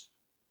 Yeah.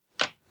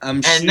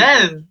 And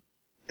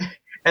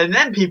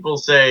then people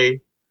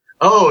say,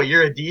 oh,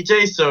 you're a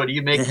DJ, so do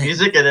you make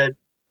music? And then,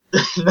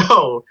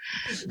 no,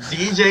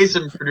 DJs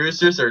and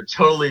producers are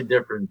totally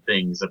different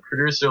things. A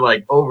producer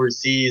like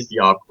oversees the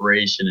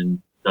operation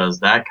and does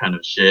that kind of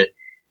shit.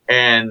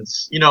 And,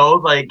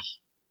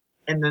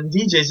 and then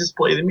DJs just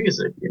play the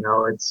music,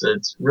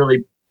 it's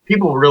really,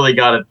 people really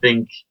gotta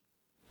think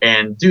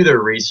and do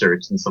their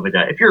research and stuff like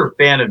that. If you're a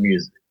fan of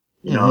music,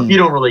 if you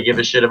don't really give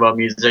a shit about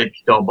music,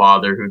 don't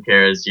bother, who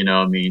cares, what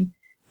I mean?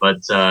 But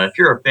if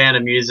you're a fan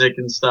of music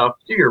and stuff,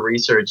 do your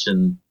research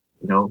and,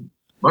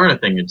 learn a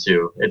thing or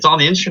two. It's on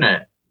the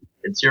internet.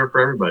 It's here for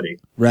everybody.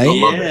 Right?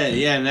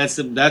 Yeah, and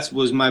that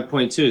was my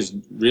point too, is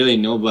really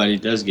nobody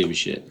does give a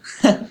shit.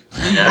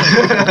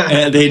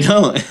 And they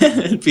don't.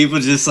 People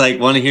just like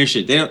want to hear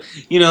shit. They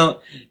don't,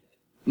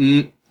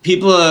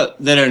 people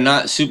that are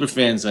not super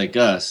fans like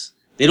us,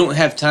 they don't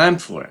have time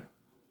for it.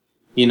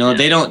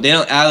 They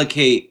don't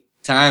allocate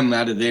time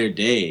out of their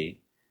day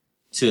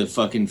to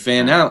fucking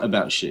fan out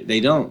about shit.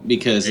 They don't,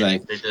 because They you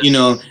just-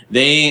 know,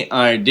 they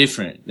are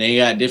different. They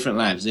got different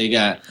lives. They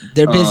got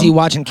They're busy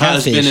watching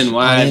Catfish husband and on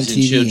wives and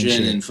MTV and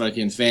children shit. and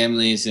fucking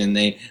families, and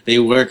they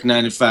work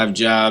 9-to-5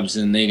 jobs,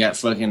 and they got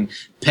fucking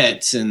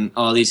pets and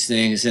all these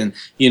things, and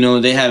you know,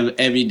 they have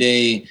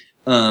everyday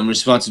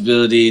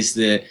responsibilities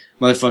that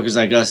motherfuckers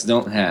like us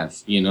don't have.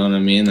 You know what I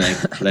mean?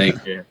 Like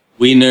Yeah.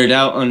 we nerd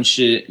out on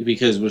shit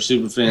because we're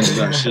super fans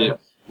about shit.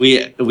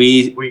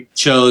 We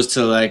chose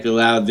to like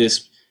allow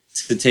this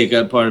to take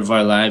up part of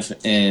our life,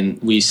 and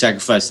we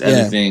sacrificed other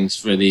Yeah. things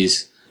for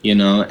these, you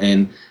know,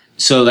 and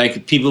so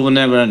like people will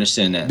never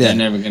understand that. Yeah. They're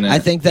never gonna. I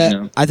think that you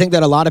know, I think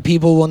that a lot of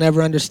people will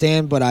never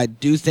understand, but I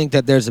do think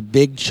that there's a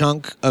big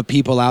chunk of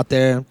people out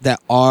there that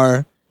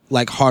are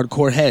like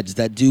hardcore heads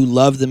that do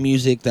love the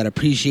music, that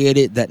appreciate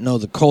it, that know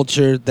the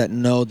culture, that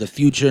know the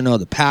future, know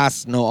the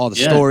past, know all the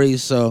Yeah.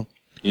 stories. So,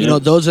 you Yeah. know,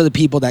 those are the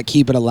people that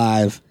keep it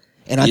alive.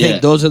 And I Yeah.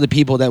 think those are the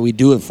people that we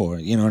do it for,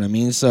 you know what I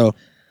mean? So,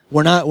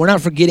 we're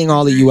not forgetting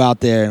all of you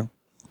out there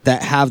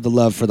that have the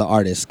love for the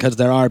artist, cuz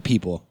there are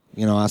people,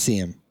 you know, I see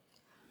them.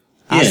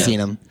 I've Yeah. seen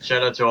them.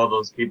 Shout out to all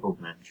those people,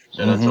 man.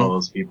 Shout out Mhm. to all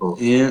those people.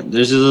 yeah,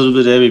 there's a little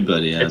bit of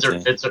everybody out It's a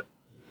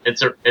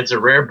there. it's a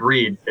rare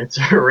breed. It's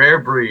a rare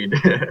breed.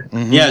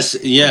 Mhm. Yes,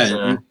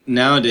 yeah, It's,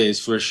 nowadays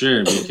for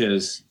sure,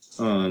 because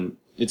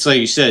it's like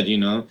you said, you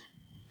know,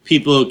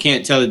 people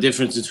can't tell the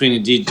difference between a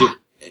DJ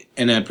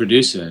and a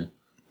producer.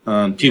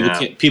 Yeah.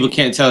 People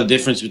can't tell the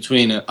difference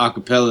between an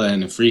acapella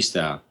and a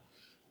freestyle.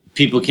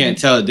 People can't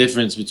tell the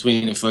difference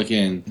between a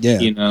fucking, Yeah.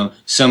 you know,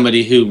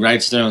 somebody who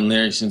writes their own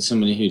lyrics and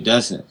somebody who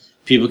doesn't.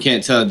 People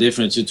can't tell the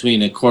difference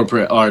between a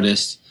corporate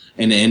artist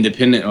and an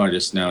independent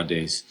artist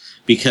nowadays,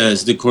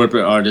 because the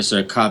corporate artists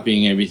are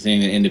copying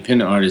everything that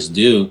independent artists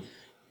do,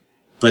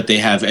 but they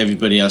have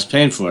everybody else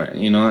paying for it,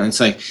 you know? And it's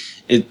like,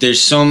 there's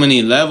so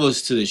many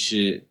levels to this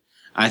shit.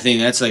 I think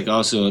that's like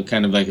also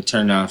kind of like a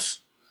turnoff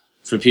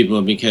for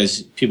people,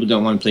 because people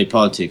don't want to play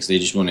politics. They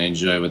just want to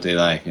enjoy what they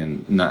like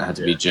and not have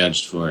to be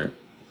judged for it.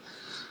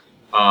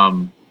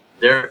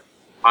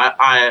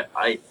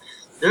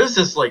 There's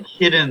this like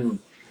hidden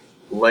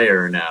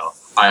layer now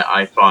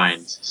I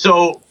find.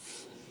 So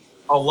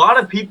a lot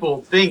of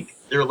people think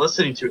they're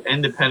listening to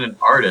independent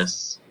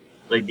artists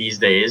like these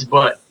days,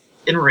 but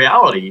in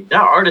reality,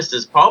 that artist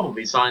is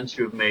probably signed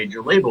to a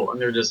major label, and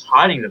they're just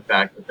hiding the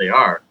fact that they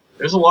are.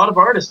 There's a lot of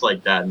artists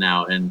like that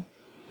now, and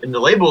the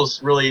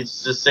labels really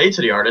just say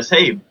to the artist,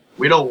 "Hey,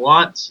 we don't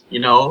want, you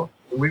know,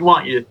 we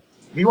want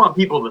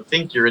people to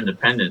think you're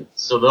independent,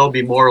 so they'll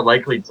be more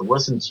likely to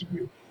listen to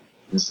you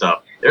and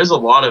stuff." There's a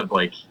lot of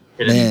like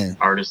hidden Man.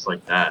 artists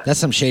like that. That's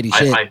some shady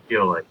shit. I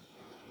feel like.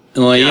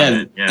 Well, Yeah, yeah,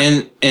 man,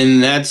 yeah.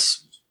 and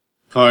that's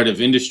part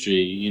of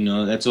industry, you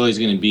know. That's always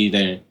going to be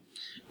there.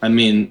 I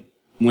mean,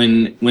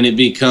 when it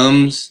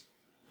becomes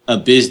a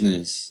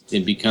business,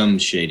 it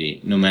becomes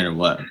shady, no matter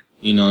what.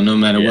 You know, no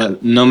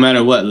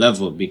matter what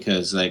level,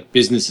 because like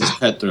business is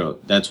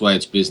cutthroat. That's why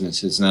it's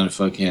business. It's not a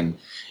fucking.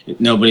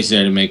 Nobody's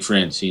there to make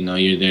friends. You know,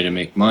 you're there to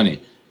make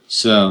money.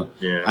 So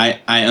Yeah.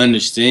 I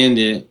understand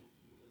it,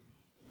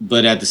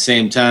 but at the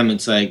same time,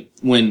 it's like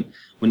when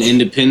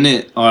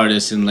independent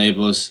artists and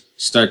labels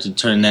start to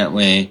turn that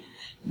way,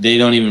 they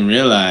don't even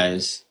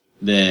realize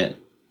that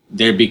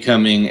they're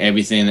becoming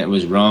everything that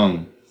was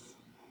wrong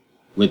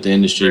with the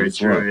industry Very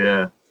before. true,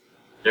 yeah.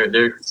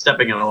 They're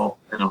stepping in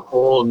a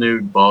whole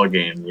new ball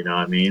game, you know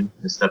what I mean?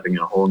 They're stepping in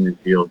a whole new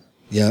field.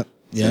 Yep.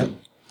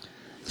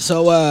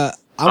 So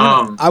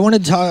I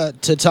wanted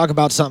to talk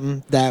about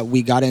something that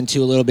we got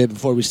into a little bit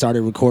before we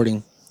started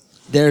recording.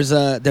 There's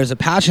a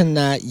passion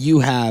that you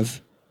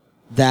have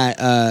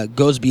that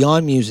goes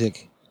beyond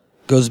music,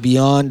 goes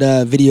beyond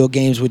video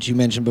games, which you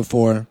mentioned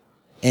before,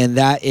 and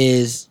that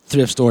is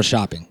thrift store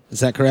shopping.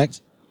 Is that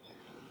correct?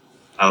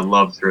 I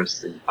love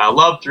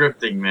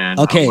thrifting, man.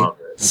 Okay, I love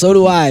it. so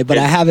do I, but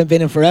I haven't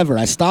been in forever.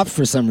 I stopped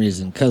for some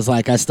reason because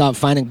like I stopped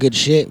finding good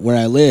shit where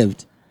I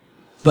lived,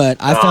 but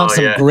I found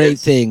some yeah, great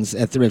it's- things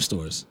at thrift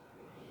stores.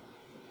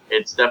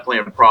 It's definitely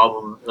a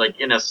problem, like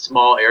in a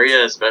small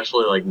area,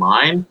 especially like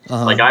mine.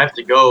 Uh-huh. Like I have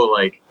to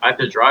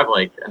drive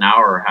like an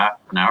hour or half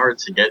an hour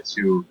to get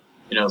to,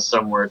 you know,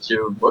 somewhere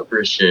to look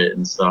for shit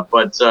and stuff.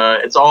 But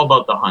it's all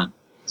about the hunt.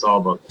 It's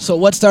all about. So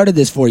what started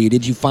this for you?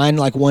 Did you find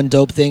like one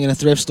dope thing in a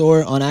thrift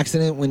store on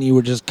accident when you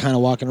were just kind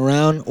of walking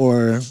around,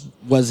 or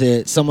was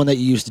it someone that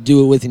you used to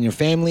do it with in your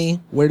family?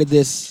 Where did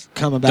this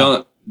come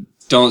about?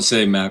 Don't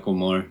say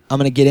Macklemore. I'm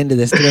gonna get into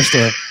this thrift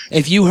store.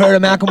 If you heard a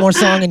Macklemore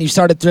song and you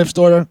started thrift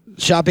store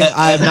shopping,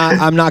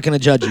 I'm not gonna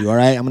judge you. All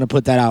right, I'm gonna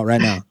put that out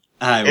right now.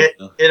 I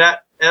will. It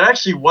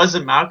actually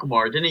wasn't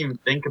Macklemore. I didn't even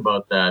think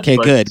about that. Okay,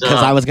 but, good,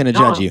 because I was gonna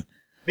judge you.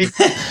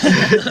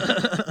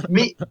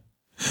 Me,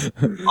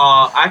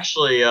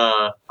 actually,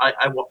 I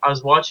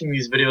was watching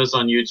these videos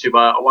on YouTube.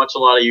 I watch a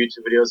lot of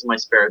YouTube videos in my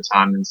spare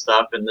time and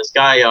stuff. And this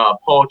guy,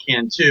 Paul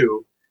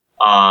Cantu,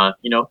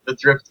 you know, the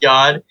thrift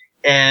god,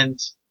 and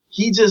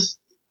he just,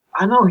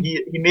 I don't know,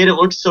 he made it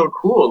look so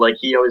cool. Like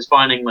he was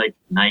finding like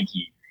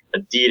Nike,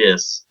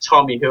 Adidas,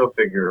 Tommy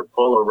Hilfiger,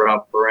 Polo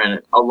Ralph Lauren,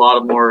 a lot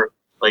of more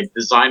like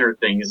designer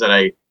things that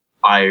I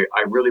I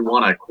really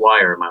want to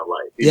acquire in my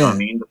life. You know what I Yeah.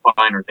 mean? The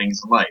finer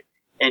things in life.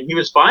 And he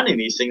was finding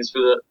these things for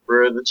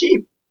the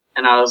cheap.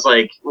 And I was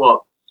like,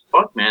 well,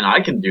 fuck, man, I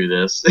can do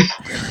this.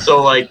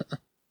 So like,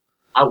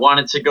 I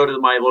wanted to go to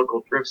my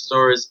local thrift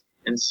stores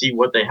and see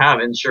what they have.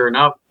 And sure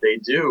enough, they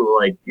do.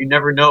 Like, you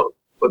never know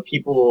what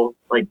people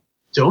like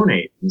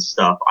donate and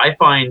stuff. I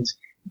find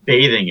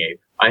Bathing Ape.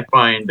 I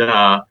find,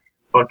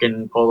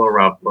 fucking Polo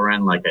Ralph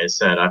Lauren, like I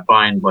said. I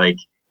find like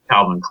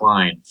Calvin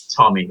Klein,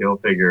 Tommy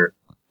Hilfiger.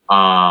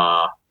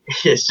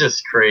 It's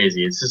just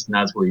crazy. It's just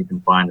nuts what you can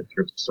find at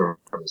thrift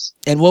stores.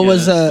 And what Yeah,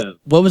 was that's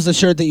what was the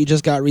shirt that you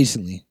just got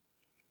recently?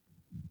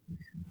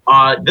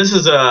 This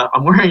is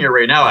I'm wearing it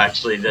right now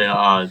actually.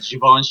 The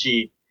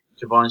Givenchy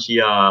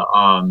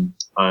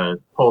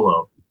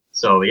polo.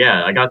 So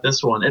yeah, I got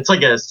this one. It's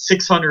like a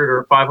 $600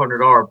 or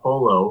 $500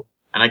 polo,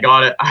 and I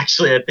got it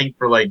actually I think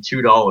for like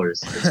 $2.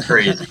 It's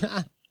crazy.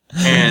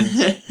 And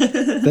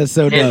That's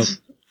so dope.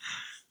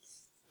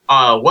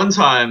 one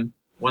time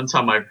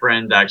my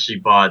friend actually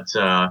bought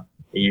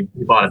he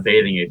bought a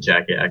Bathing Ape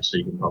jacket. Actually,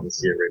 you can probably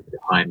see it right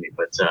behind me.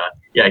 But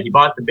yeah, he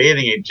bought the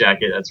Bathing Ape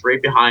jacket that's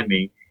right behind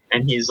me,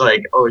 and he's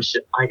like, "Oh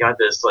shit, I got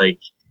this like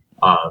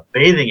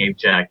Bathing Ape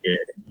jacket."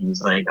 And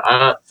he's like,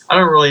 "I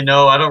don't really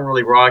know. I don't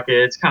really rock it.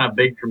 It's kind of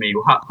big for me.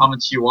 How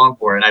much do you want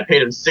for it?" And I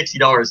paid him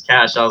 $60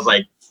 cash. I was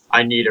like,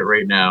 "I need it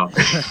right now."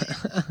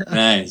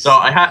 Nice. So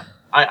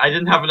I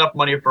didn't have enough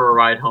money for a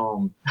ride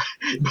home,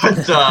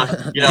 but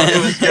you know,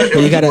 it was good. It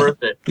You was got a-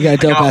 worth it. You got a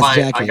dope ass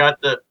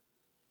jacket.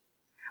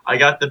 I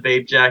got the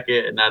Babe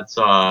jacket, and that's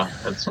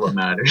what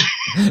matters.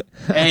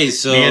 Hey,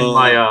 so Me and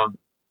my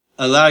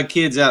a lot of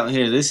kids out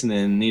here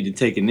listening need to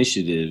take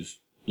initiative.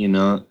 You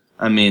know,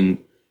 I mean,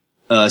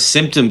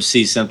 Symptom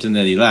sees something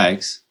that he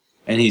likes,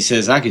 and he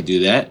says, "I could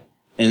do that,"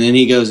 and then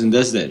he goes and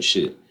does that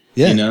shit.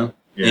 Yeah. You know.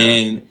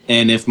 Yeah.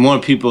 And if more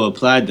people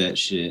applied that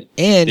shit,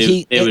 And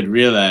they would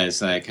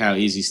realize like how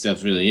easy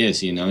stuff really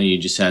is. You know, you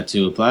just have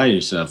to apply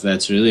yourself.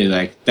 That's really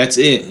like that's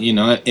it. You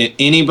know,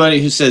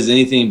 anybody who says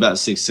anything about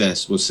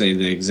success will say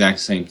the exact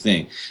same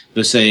thing.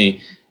 They'll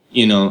say,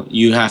 you know,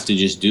 you have to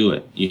just do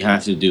it. You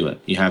have to do it.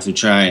 You have to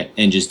try it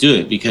and just do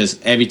it, because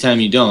every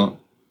time you don't,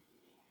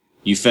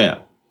 you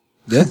fail.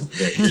 Yeah.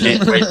 you're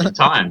just wasting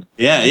time.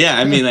 Yeah.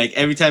 I mean, like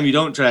every time you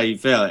don't try, you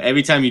fail.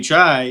 Every time you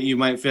try, you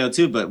might fail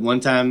too. But one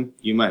time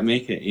you might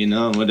make it, you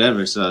know, and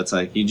whatever. So it's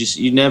like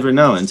you never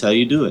know until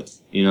you do it.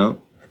 You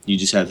know, you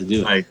just have to do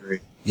it. I agree.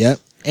 Yep.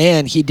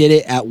 And he did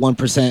it at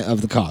 1%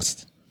 of the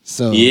cost.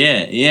 So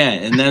Yeah,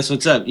 and that's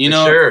what's up. You For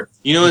know, sure.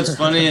 you know what's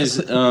funny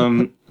is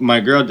my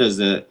girl does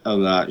that a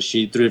lot.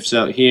 She thrifts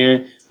out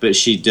here, but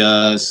she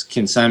does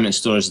consignment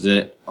stores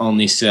that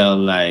only sell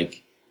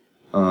like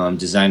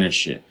designer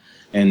shit.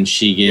 And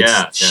she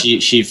gets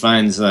she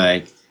finds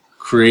like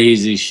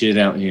crazy shit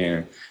out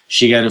here.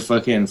 She got a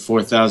fucking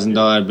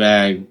 $4,000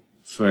 bag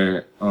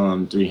for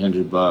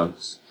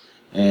 $300,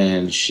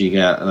 and she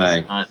got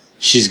like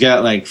she's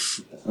got like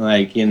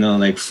you know,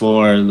 like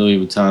 4 Louis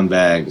Vuitton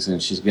bags,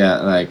 and she's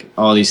got like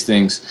all these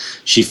things.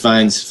 She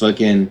finds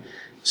fucking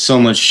so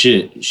much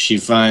shit. She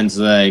finds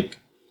like,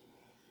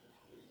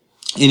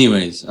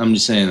 anyways, I'm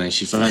just saying, like,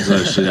 she finds a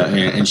lot of shit out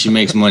here, and she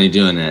makes money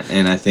doing it.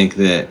 And I think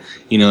that,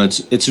 you know,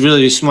 it's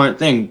really a smart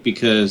thing,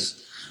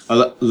 because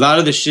a lot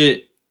of the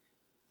shit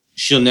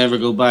she'll never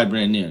go buy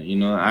brand new. You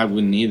know, I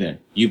wouldn't either.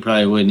 You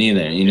probably wouldn't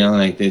either. You know,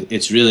 like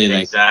it's really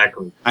like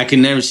Exactly. I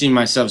can never see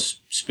myself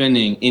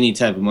spending any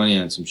type of money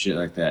on some shit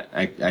like that.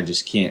 I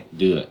just can't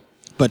do it.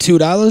 but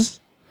 $2?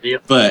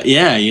 But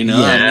yeah, you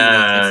know, I mean,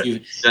 Yeah, like, if you,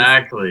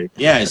 exactly.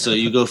 yeah. So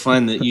you go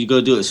you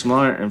go do it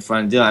smart and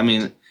find a deal. I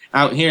mean,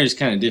 out here it's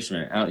kind of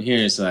different. Out here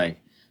it's like,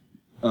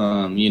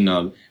 you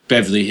know,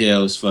 Beverly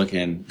Hills,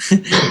 fucking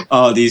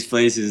all these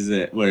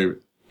places where,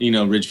 you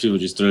know, rich people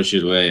just throw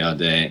shit away all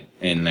day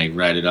and like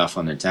write it off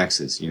on their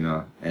taxes, you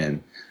know,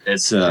 and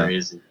It's So-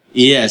 crazy.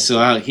 yeah. So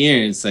out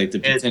here it's like the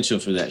potential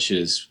for that shit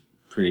is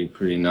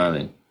pretty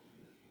gnarly.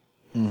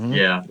 Mm-hmm.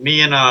 Yeah,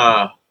 me and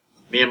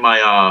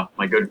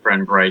my good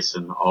friend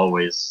Bryson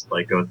always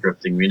like go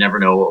thrifting. We never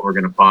know what we're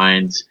gonna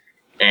find,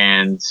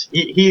 and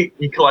he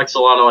collects a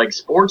lot of like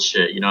sports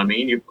shit. You know what I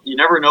mean? You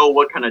never know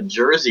what kind of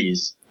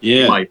jerseys you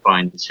Yeah, might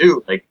find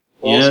too, like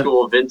old Yeah.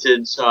 school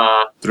vintage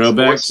throwbacks.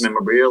 sports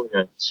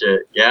memorabilia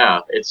shit. Yeah,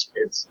 it's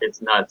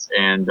nuts,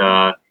 and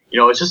you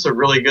know, it's just a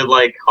really good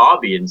like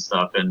hobby and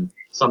stuff. And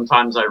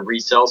sometimes I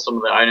resell some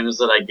of the items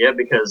that I get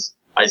because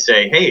I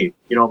say, hey,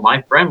 you know,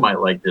 my friend might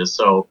like this,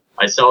 so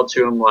I sell it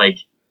to him like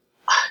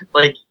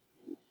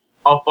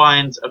I'll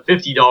find a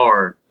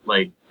 $50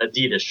 like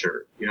Adidas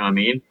shirt, you know what I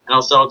mean? And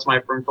I'll sell it to my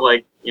friend for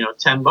like, you know,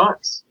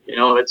 $10. You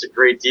know, it's a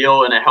great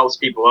deal, and it helps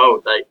people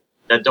out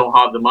that don't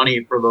have the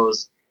money for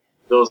those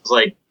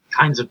like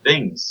kinds of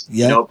things.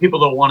 Yeah. You know, people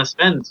don't want to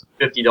spend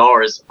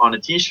 $50 on a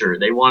t-shirt.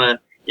 They want to,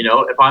 you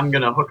know, if I'm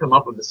going to hook them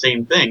up with the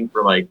same thing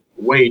for like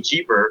way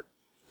cheaper,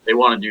 they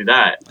want to do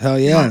that. Hell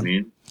You know what yeah. I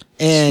mean?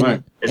 And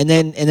Smart. and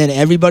then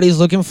everybody's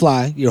looking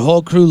fly. Your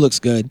whole crew looks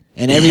good,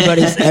 and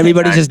everybody's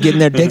just getting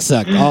their dick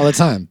sucked all the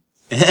time.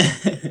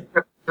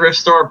 Thrift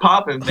store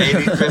popping,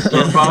 baby. Thrift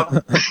store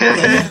popping.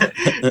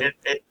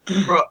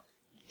 Bro,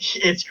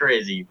 it's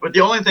crazy. But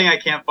the only thing I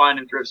can't find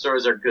in thrift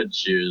stores are good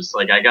shoes.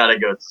 Like, I gotta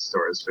go to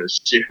stores for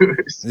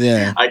shoes.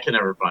 Yeah. I can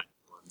never find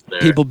ones there.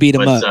 People beat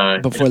them But,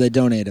 up before they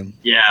donate them.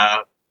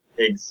 Yeah,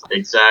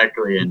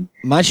 exactly. And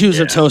My shoes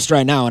are Yeah. toast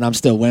right now, and I'm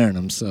still wearing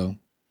them. So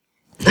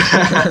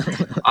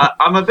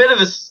I'm a bit of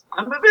a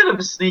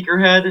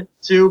sneakerhead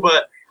too,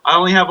 but I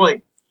only have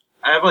like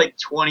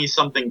 20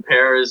 something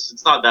pairs.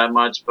 It's not that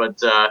much, but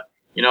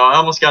you know, I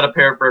almost got a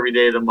pair for every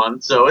day of the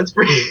month, so it's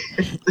pretty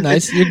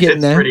nice. You're getting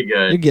it's there. pretty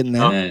good. You're getting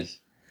there. Nice.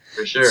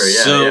 For sure.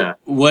 Yeah, So, yeah.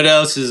 what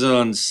else is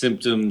on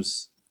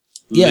Symptoms'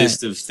 Yeah.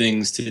 list of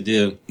things to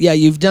do? Yeah,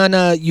 you've done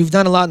a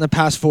lot in the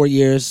past 4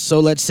 years.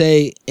 So let's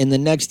say in the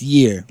next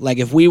year, like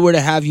if we were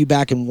to have you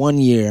back in 1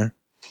 year,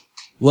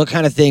 what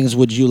kind of things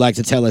would you like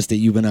to tell us that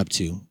you've been up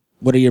to?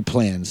 What are your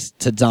plans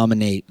to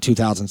dominate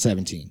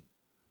 2017?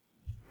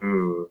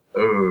 Ooh.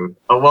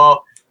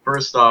 Well,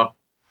 first off,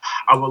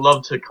 I would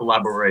love to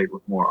collaborate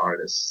with more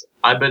artists.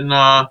 I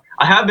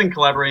have been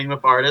collaborating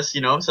with artists,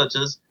 you know, such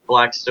as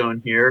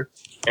Blackstone here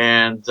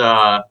and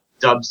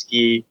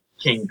Dubsky,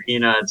 King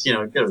Peanuts, you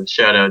know, give a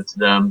shout out to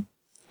them,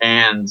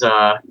 and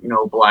you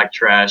know, Black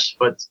Trash.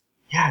 But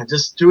yeah,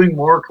 just doing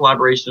more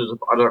collaborations with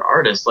other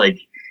artists like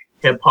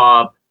hip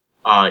hop,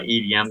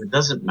 EDM. It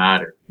doesn't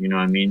matter, you know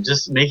what I mean?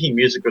 Just making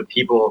music with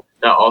people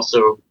that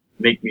also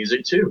make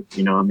music too,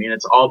 you know what I mean?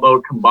 It's all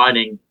about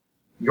combining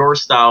your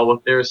style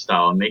with their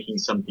style and making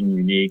something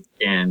unique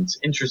and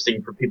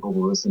interesting for people to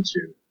listen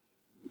to.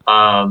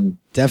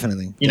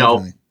 Definitely. You know,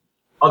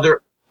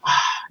 definitely.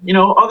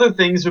 other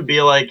things would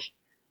be like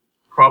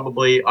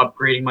probably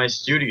upgrading my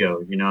studio,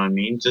 you know what I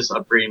mean? Just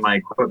upgrading my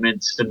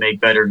equipment to make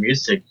better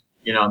music.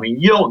 You know what I mean?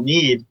 You don't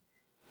need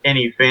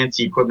any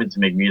fancy equipment to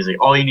make music.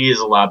 All you need is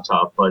a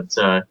laptop, but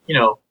you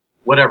know,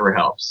 whatever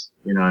helps.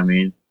 You know what I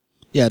mean?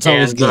 Yeah, it's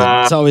always and,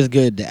 good. It's always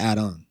good to add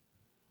on.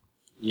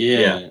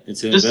 Yeah,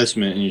 it's an Just-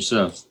 investment in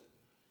yourself.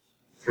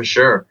 For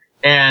sure.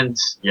 And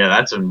yeah,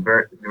 that's a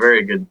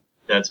very good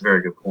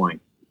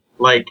point.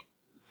 Like,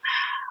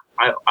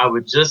 I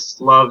would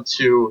just love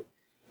to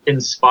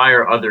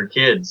inspire other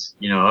kids,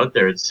 you know, out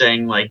there. It's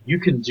saying like, you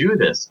can do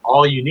this.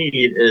 All you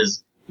need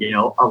is, you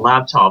know, a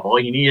laptop. All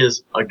you need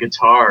is a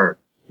guitar,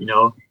 you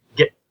know,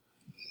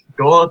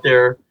 go out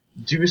there,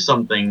 do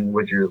something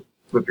with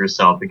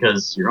yourself,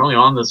 because you're only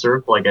on this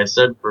earth, like I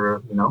said,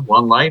 for, you know,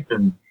 one life.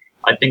 And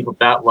I think with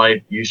that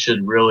life, you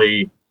should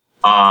really,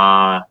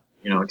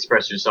 you know,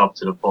 express yourself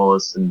to the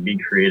fullest and be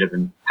creative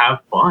and have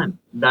fun.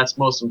 That's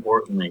most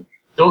importantly.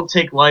 Don't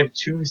take life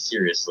too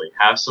seriously.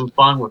 Have some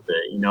fun with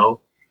it, you know.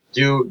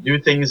 Do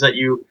things that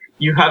you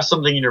have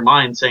something in your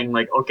mind saying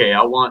like, okay,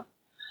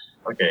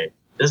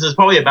 this is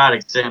probably a bad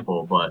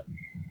example, but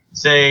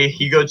say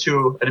you go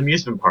to an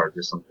amusement park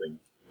or something.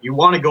 You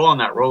want to go on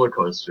that roller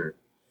coaster,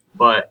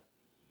 but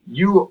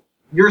you're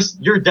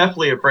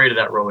definitely afraid of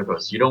that roller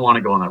coaster. You don't want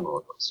to go on that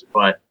roller coaster,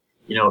 but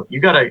you know, you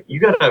gotta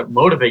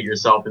motivate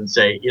yourself and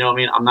say, you know what I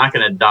mean, I'm not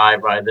gonna die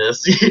by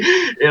this.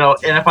 You know,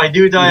 and if I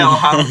do die,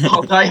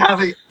 I'll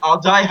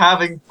die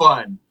having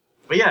fun.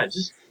 But yeah,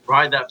 just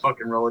ride that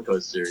fucking roller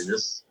coaster.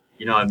 Just,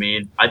 you know what I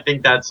mean? I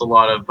think that's a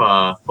lot of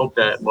hope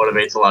that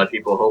motivates a lot of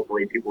people.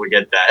 Hopefully people will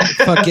get that.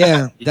 Fuck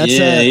yeah.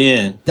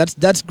 That's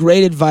That's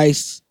great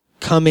advice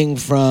coming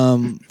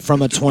from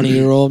a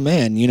 20-year-old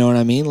man, you know what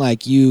I mean?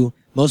 Like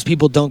most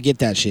people don't get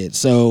that shit.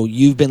 So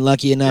you've been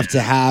lucky enough to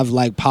have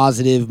like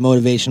positive,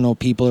 motivational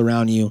people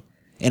around you.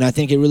 And I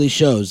think it really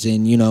shows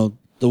in, you know,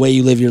 the way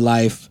you live your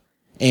life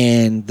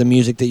and the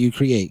music that you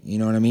create. You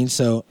know what I mean?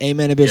 So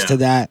amen a bitch to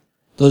that.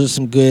 Those are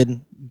some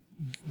good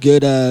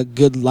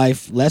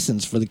life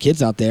lessons for the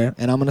kids out there.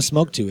 And I'm going to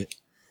smoke to it.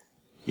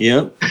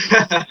 Yep.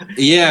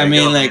 Yeah, I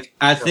mean, like,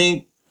 I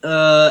think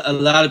a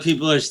lot of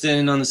people are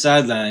standing on the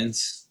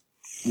sidelines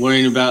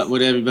worrying about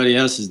what everybody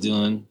else is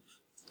doing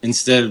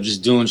instead of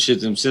just doing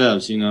shit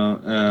themselves, you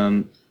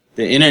know.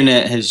 The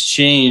internet has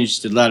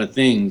changed a lot of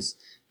things.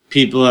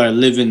 People are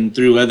living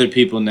through other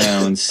people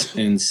now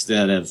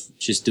instead of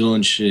just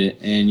doing shit.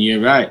 And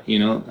you're right, you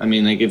know. I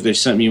mean, like, if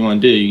there's something you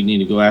want to do, you need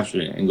to go after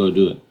it and go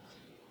do it.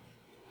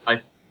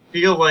 I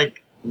feel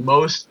like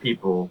most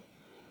people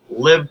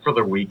live for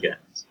the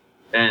weekends,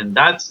 and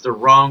that's the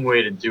wrong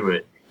way to do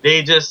it.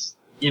 They just,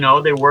 you know,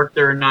 they work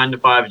their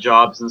 9-to-5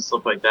 jobs and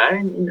stuff like that,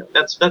 and you know,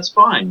 that's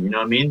fine. You know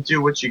what I mean?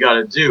 Do what you got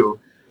to do.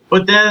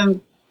 But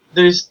then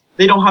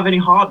they don't have any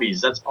hobbies.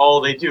 That's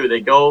all they do. They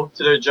go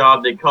to their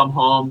job, they come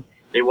home,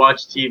 they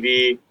watch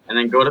TV, and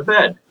then go to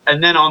bed.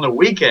 And then on the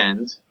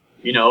weekend,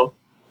 you know,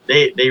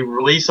 they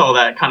release all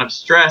that kind of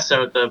stress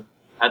out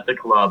at the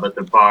club, at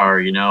the bar,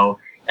 you know.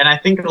 And I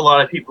think a lot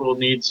of people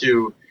need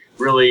to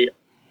really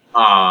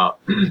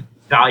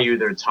value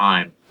their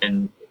time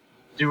and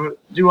do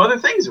other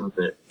things with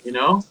it, you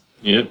know.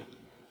 Yep.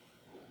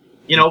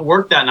 You know,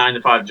 work that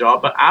 9-to-5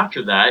 job, but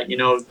after that, you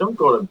know, don't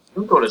go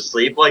to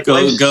sleep. Like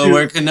go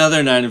work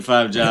another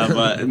 9-to-5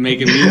 job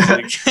making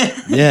music.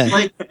 Yeah.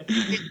 Like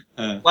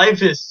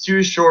life is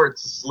too short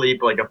to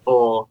sleep like a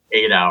full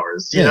 8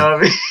 hours. You know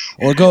what I mean?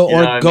 Or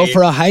go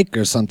for a hike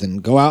or something.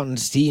 Go out and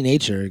see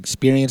nature,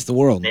 experience the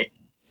world.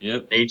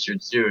 Yep. Nature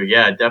too.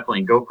 Yeah,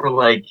 definitely. Go for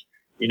like,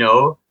 you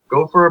know,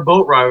 go for a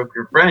boat ride with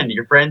your friend.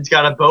 Your friend's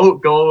got a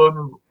boat.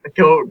 Go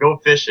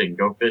fishing.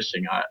 Go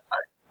fishing.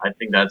 I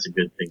think that's a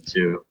good thing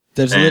too.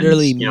 There's And,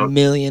 literally you know,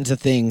 millions of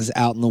things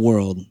out in the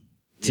world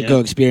to Yeah. go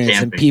experience,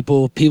 and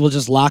Camping. people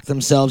just lock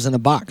themselves in a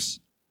box.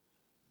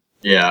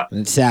 yeah.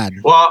 And it's sad.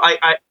 Well,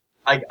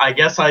 I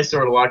guess I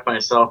sort of lock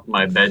myself in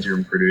my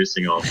bedroom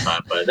producing all the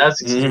time, but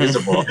that's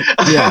excusable.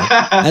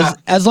 Yeah.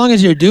 As long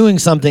as you're doing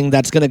something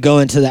that's going to go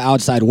into the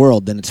outside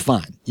world, then it's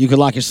fine. You can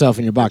lock yourself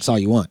in your box all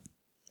you want.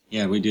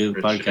 Yeah, we do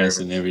For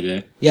podcasting sure. every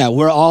day. Yeah,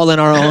 we're all in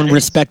our own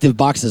respective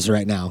boxes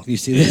right now. You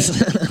see this?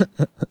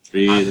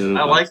 Three little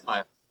I boxes.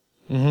 like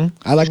my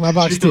I like my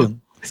box too.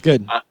 It's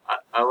good.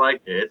 I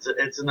like it.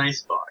 It's a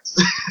nice box.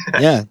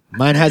 Yeah,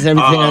 mine has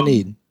everything I Um,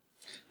 need.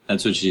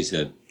 That's what she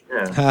said.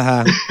 Yeah.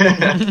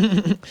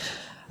 Haha.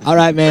 All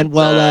right, man.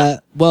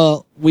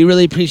 Well, we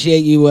really appreciate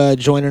you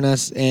joining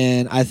us,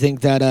 and I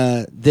think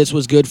that this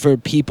was good for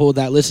people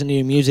that listen to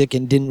your music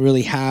and didn't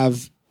really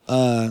have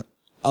a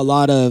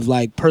lot of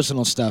like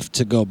personal stuff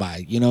to go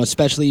by. You know,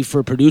 especially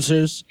for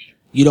producers,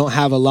 you don't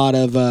have a lot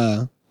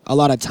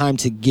of time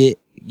to get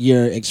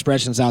your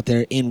expressions out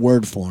there in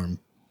word form.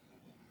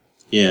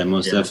 Yeah,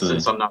 most Yeah, definitely.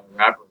 since I'm not a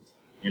rapper,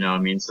 you know, I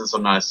mean, since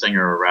I'm not a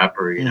singer or a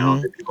rapper, you know,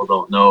 Mhm. the people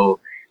don't know,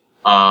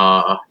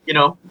 you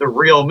know, the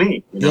real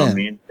me. You know what I Yeah.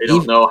 mean? They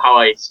don't know how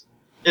I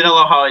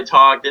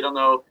talk. They don't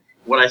know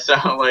what I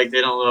sound like. They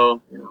don't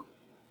know, you know,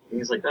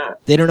 things like that.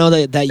 They don't know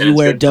that And you it's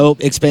wear good.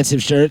 dope,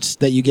 expensive shirts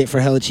that you get for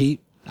hella cheap.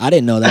 I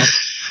didn't know that.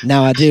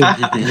 Now I do.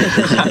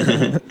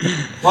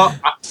 Well,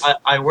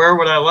 I wear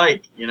what I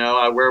like. You know,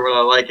 I wear what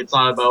I like. It's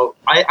not about.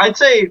 I'd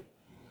say,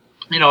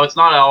 you know, it's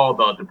not all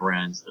about the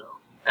brands though.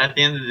 At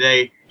the end of the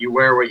day, you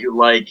wear what you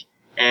like,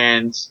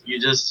 and you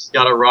just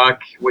gotta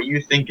rock what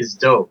you think is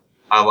dope.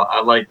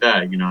 I like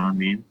that. You know what I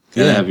mean?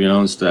 Gotta Yeah. have your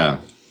own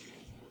style.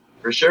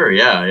 For sure.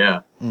 Yeah. Yeah.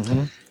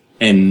 hmm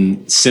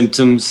And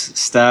Symptoms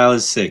style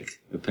is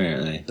sick,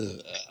 apparently.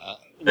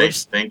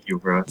 Thank you,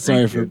 bro.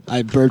 Sorry Thank you.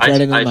 I burped I-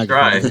 right in the I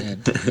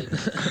microphone.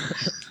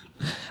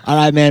 All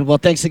right, man. Well,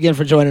 thanks again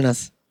for joining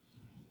us,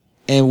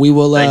 and we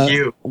will. Thank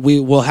you. We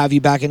will have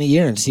you back in a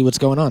year and see what's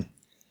going on.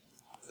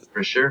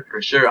 For sure.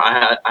 For sure.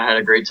 I had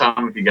a great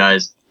time with you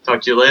guys.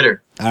 Talk to you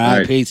later. All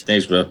right, peace.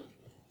 Thanks, bro.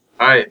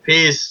 All right.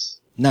 Peace.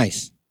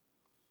 Nice.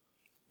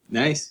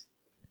 Nice.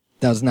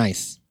 That was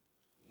nice.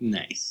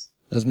 Nice.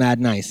 That was mad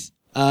nice.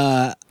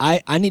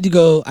 I need to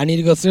go. I need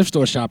to go thrift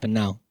store shopping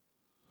now.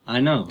 I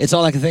know. It's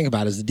all I can think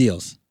about is the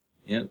deals.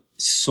 Yep.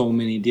 So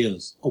many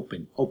deals.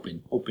 Open.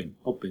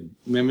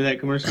 Remember that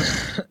commercial?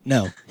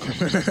 No,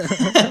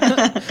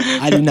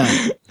 I do not.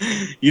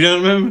 You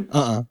don't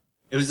remember?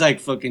 It was like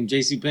fucking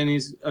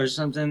JCPenney's or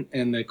something,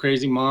 and the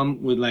crazy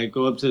mom would like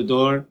go up to the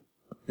door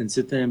and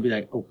sit there and be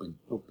like, open.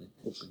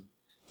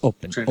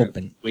 Trying to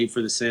Open. Wait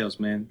for the sales,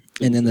 man.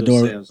 And then the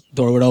Those door sales.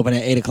 would open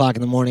at 8:00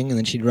 in the morning, and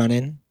then she'd run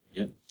in.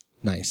 Yep.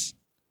 Nice.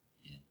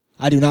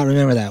 I do not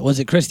remember that. Was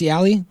it Christy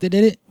Alley that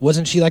did it?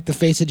 Wasn't she like the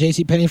face of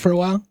JCPenney for a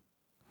while?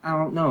 I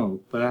don't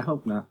know, but I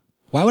hope not.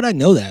 Why would I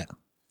know that?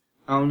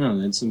 I don't know.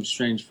 That's some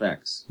strange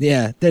facts.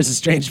 Yeah, there's a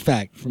strange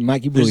fact from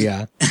Mikey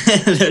Booyah.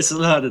 There's a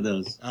lot of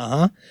those.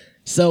 Uh-huh.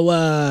 So,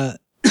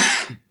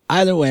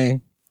 either way,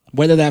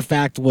 whether that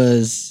fact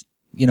was,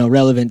 you know,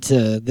 relevant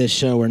to this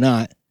show or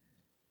not,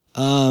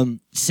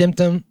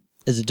 Symptom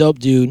is a dope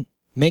dude,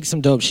 makes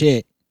some dope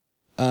shit.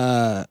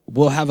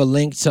 We'll have a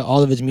link to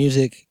all of his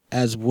music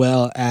as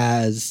well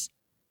as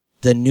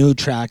the new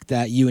track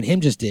that you and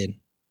him just did.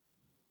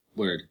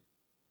 Word.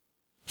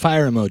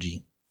 Fire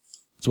Emoji.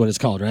 That's what it's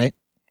called, right?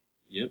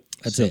 Yep.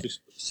 That's it.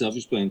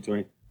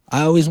 Self-explanatory.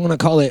 I always want to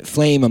call it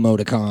Flame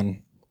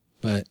Emoticon,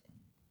 but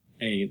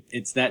Hey,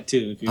 it's that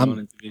too if you I'm-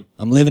 want it to be.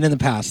 I'm living in the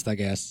past, I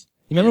guess.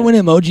 You remember when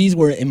emojis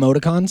were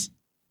emoticons?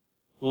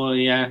 Well,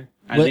 yeah.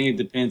 I What- think it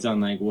depends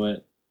on like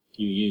what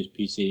you use,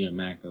 PC or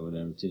Mac or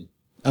whatever too.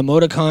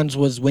 Emoticons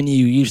was when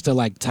you used to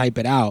like type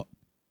it out,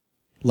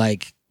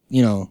 like,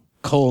 you know,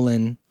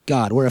 colon.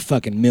 God, we're a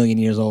fucking million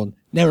years old.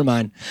 Never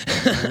mind.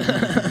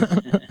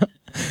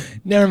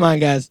 Never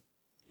mind, guys.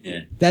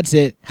 Yeah. That's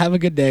it. Have a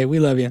good day. We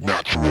love you.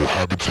 Natural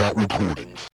Habitat Recordings.